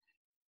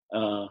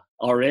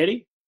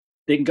already,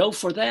 then go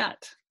for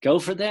that. Go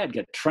for that.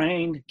 Get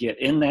trained, get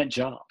in that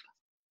job.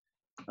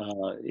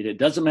 It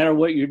doesn't matter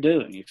what you're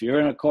doing. If you're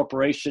in a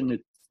corporation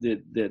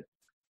that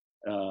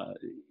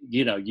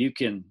you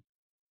can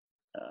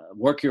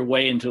work your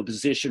way into a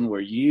position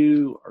where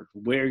you are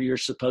where you're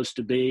supposed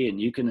to be, and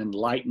you can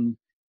enlighten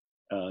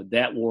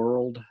that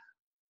world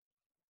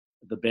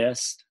the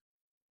best,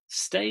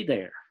 stay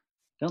there.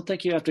 Don't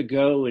think you have to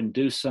go and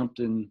do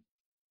something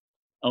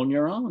on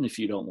your own if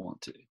you don't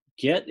want to.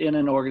 Get in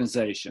an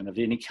organization of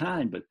any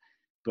kind, but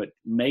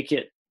make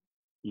it,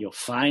 you'll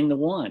find the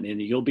one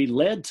and you'll be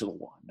led to the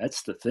one.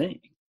 That's the thing.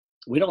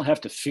 We don't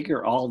have to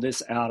figure all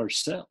this out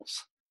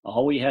ourselves.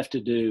 All we have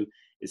to do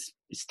is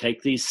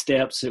take these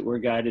steps that we're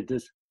guided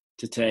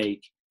to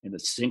take, and the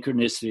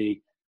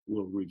synchronicity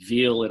will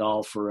reveal it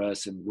all for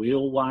us, and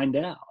we'll wind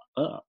up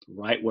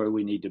right where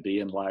we need to be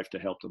in life to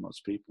help the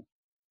most people.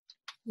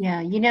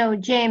 Yeah,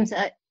 James,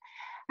 I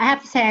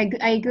have to say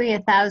I agree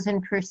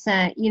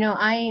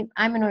 1,000%.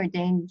 I'm an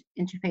ordained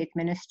interfaith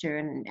minister,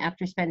 and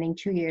after spending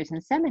 2 years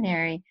in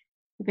seminary,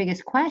 the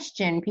biggest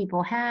question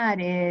people had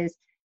is,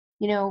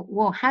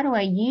 well, how do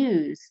I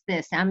use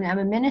this? I'm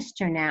a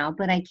minister now,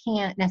 but I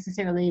can't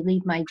necessarily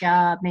leave my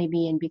job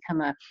maybe and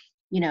become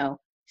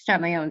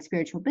start my own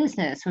spiritual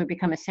business or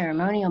become a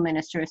ceremonial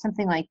minister or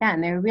something like that.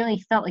 And they really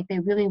felt like they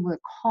really were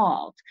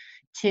called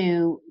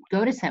to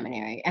go to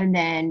seminary and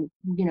then,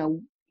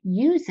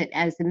 use it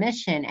as the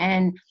mission.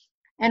 And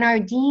our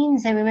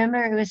deans, I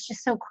remember it was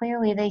just so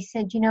clearly, they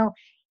said,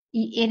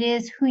 it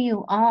is who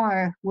you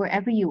are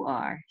wherever you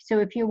are. So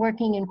if you're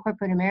working in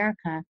corporate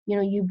America,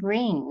 you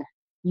bring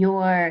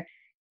your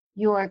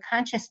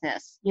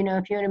consciousness.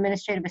 If you're an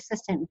administrative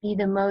assistant, be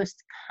the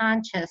most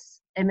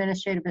conscious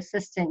administrative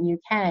assistant you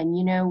can.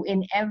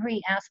 In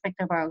every aspect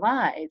of our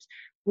lives,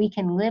 we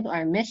can live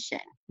our mission.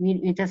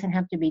 It doesn't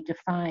have to be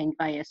defined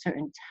by a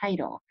certain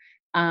title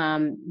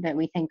that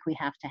we think we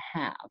have to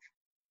have.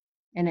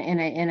 And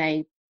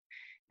I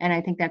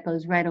think that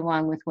goes right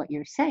along with what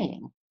you're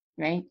saying,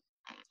 right?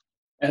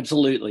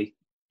 Absolutely.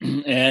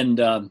 And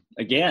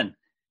again,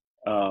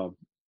 find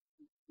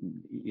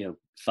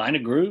a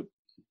group,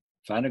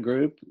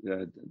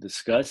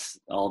 discuss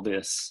all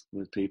this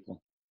with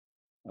people.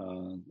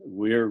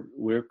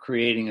 We're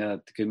creating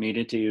a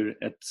community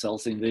at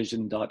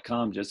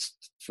celestinevision.com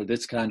just for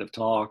this kind of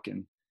talk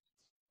and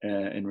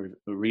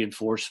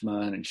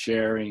reinforcement and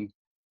sharing.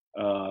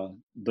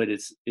 But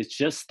it's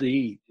just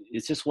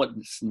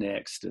what's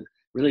next, to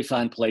really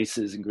find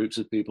places and groups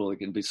of people that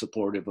can be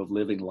supportive of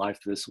living life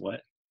this way.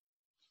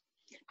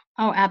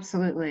 Oh,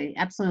 absolutely.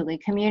 Absolutely.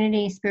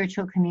 Community,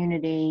 spiritual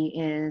community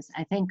is,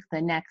 I think,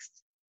 the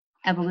next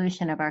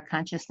evolution of our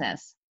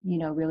consciousness,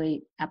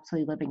 really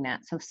absolutely living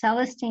that. So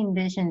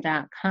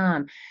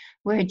CelestineVision.com,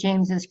 where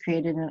James has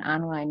created an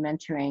online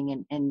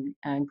mentoring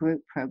and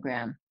group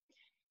program.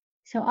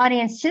 So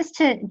audience, just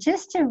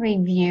to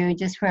review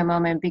just for a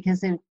moment, because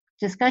the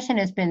discussion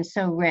has been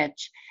so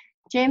rich.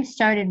 James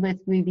started with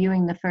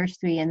reviewing the first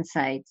 3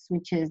 insights,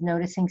 which is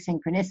noticing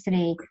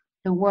synchronicity,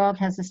 the world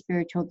has a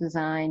spiritual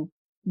design,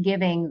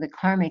 giving the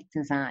karmic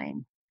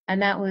design.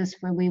 And that was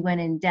where we went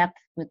in depth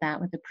with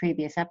that with the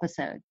previous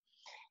episode.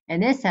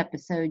 And this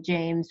episode,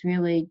 James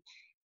really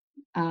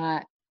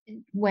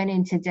went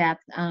into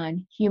depth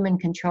on human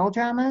control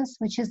dramas,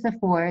 which is the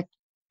 4th,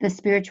 the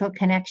spiritual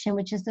connection,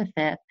 which is the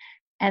 5th,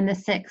 and the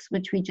 6th,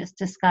 which we just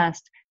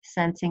discussed,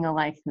 sensing a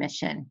life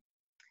mission.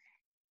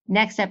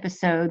 Next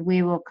episode,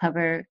 we will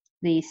cover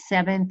the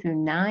 7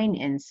 through 9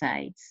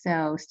 insights.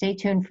 So stay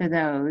tuned for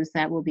those.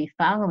 That will be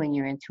following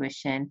your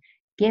intuition,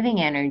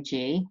 giving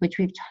energy, which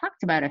we've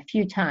talked about a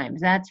few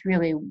times. That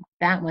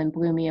one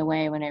blew me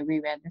away when I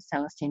reread the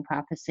Celestine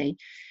Prophecy,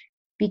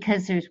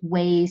 because there's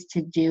ways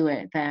to do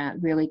it that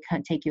really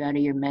can take you out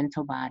of your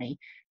mental body,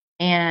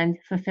 and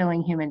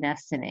fulfilling human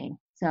destiny.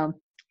 So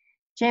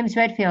James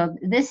Redfield,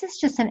 this is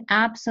just an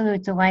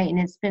absolute delight, and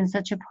it's been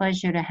such a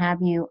pleasure to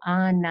have you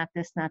on Not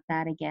This, Not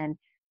That again,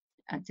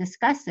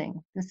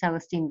 discussing the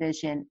Celestine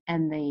Vision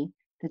and the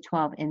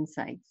 12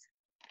 insights.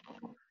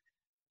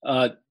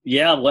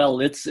 Yeah,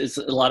 well, it's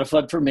a lot of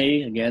fun for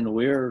me. Again,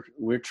 we're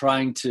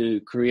trying to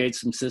create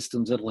some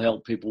systems that will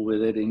help people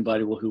with it.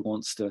 Anybody who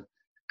wants to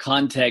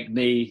contact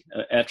me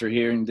after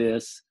hearing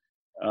this,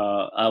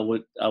 I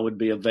would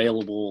be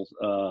available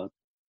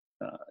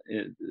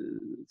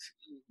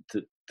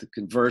to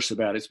converse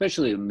about it,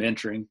 especially in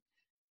mentoring.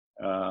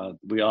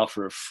 We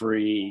offer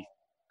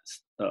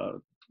uh,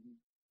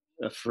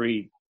 a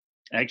free,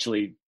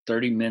 actually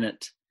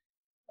 30-minute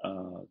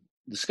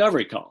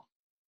discovery call,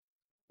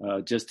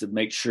 just to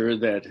make sure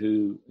that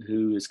who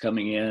is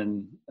coming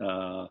in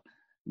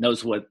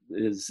knows what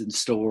is in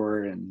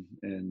store and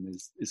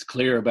is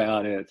clear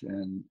about it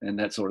and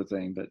that sort of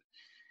thing. But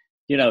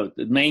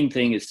the main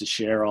thing is to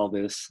share all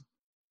this.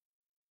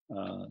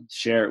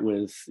 Share it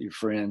with your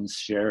friends,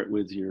 share it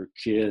with your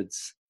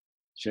kids,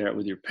 share it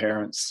with your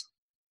parents.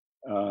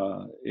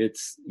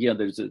 It's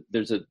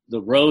the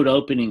road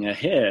opening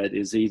ahead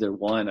is either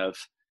one of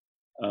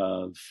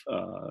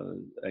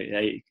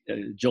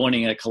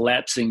joining a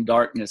collapsing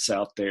darkness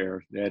out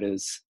there that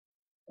is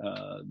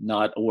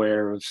not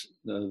aware of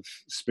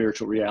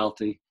spiritual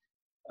reality,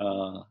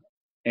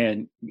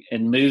 and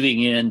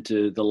moving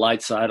into the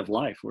light side of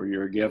life where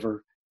you're a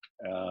giver.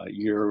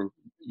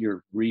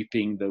 You're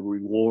reaping the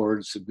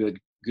rewards of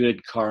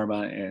good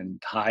karma and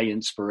high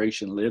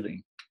inspiration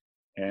living.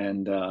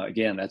 And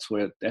again, that's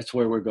where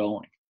we're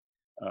going.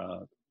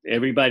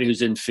 Everybody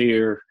who's in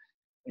fear,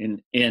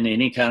 in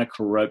any kind of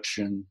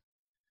corruption,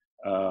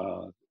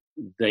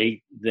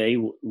 they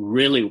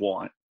really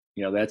want,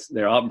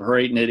 they're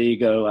operating at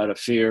ego out of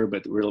fear,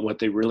 but really what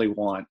they really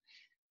want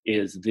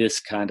is this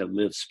kind of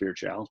lived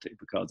spirituality,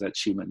 because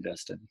that's human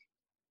destiny.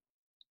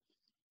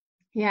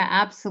 Yeah,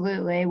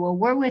 absolutely. Well,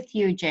 we're with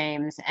you,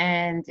 James,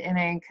 and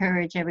I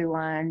encourage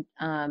everyone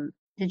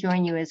to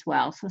join you as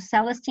well. So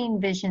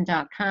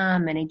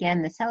CelestineVision.com, and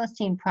again, the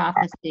Celestine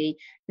Prophecy,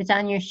 if it's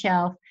on your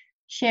shelf,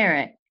 share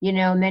it.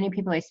 Many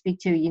people I speak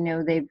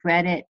to, they've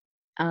read it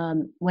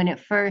when it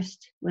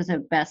first was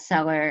a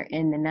bestseller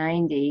in the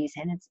 90s,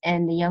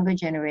 and the younger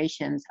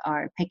generations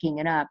are picking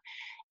it up,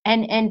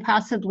 and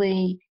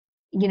possibly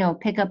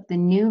pick up the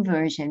new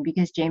version,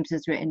 because James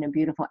has written a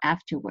beautiful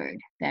afterword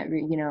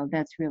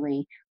that's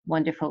really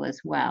wonderful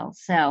as well.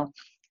 So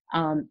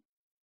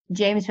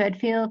James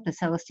Redfield, the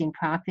Celestine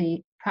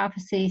Prophecy,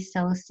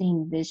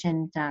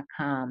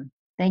 CelestineVision.com.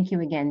 Thank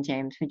you again,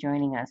 James, for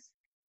joining us.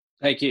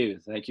 Thank you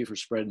for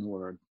spreading the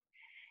word.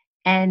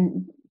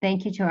 And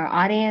thank you to our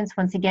audience.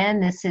 Once again,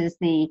 this is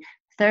the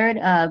third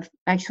of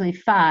actually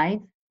 5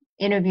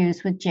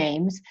 interviews with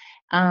James.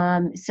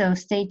 So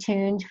stay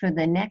tuned for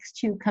the next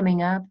 2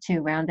 coming up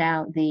to round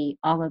out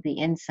all of the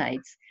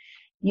insights.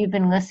 You've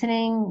been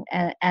listening,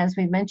 as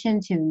we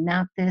mentioned, to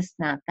Not This,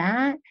 Not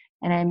That.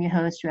 And I'm your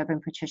host,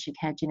 Reverend Patricia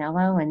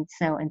Caginello. And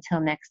so until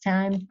next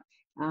time,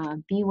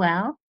 be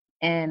well.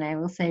 And I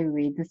will say,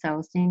 read the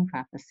Celestine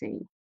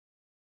Prophecy.